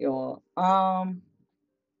that, y'all.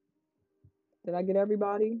 Did I get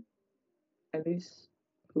everybody? At least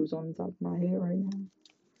who's on the top of my head right now?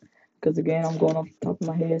 Because again, I'm going off the top of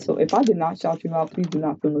my head. So if I did not shout you out, please do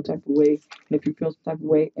not feel no type of way. And if you feel some type of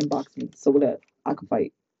way, inbox me so that I can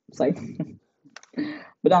fight. It's like,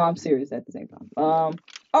 but no, I'm serious at the same time.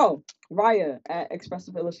 Oh, Raya at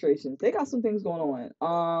Expressive Illustrations. They got some things going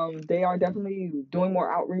on. They are definitely doing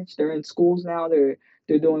more outreach. They're in schools now. They're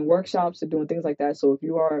doing workshops. They're doing things like that. So if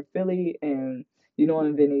you are a Philly and you know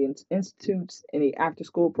of any institutes, any after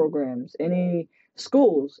school programs, any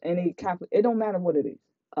schools, any Catholic, it don't matter what it is.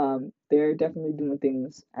 They're definitely doing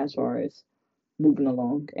things as far as moving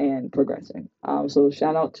along and progressing. So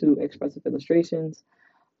shout out to Expressive Illustrations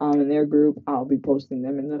in their group. I'll be posting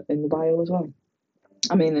them in the bio as well.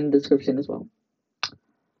 I mean, in the description as well.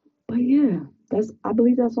 But yeah, I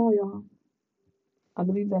believe that's all, y'all. I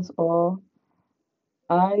believe that's all.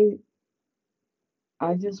 I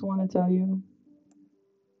I just want to tell you,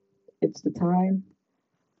 it's the time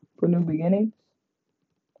for new beginnings,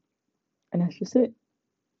 and that's just it.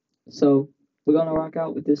 So we're gonna rock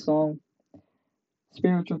out with this song,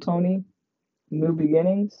 Spiritual Tony, New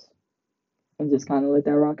Beginnings, and just kind of let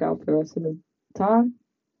that rock out for the rest of the time.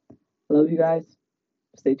 I love you guys.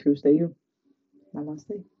 Stay true, stay you.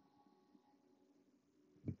 Namaste.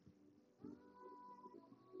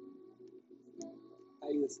 How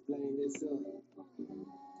you explain this feeling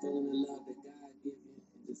the love that God gives you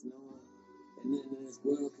and just knowing that nothing in this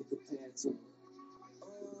world can compare to it.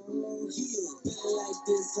 Oh, yeah, feeling like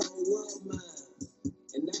this whole world mine.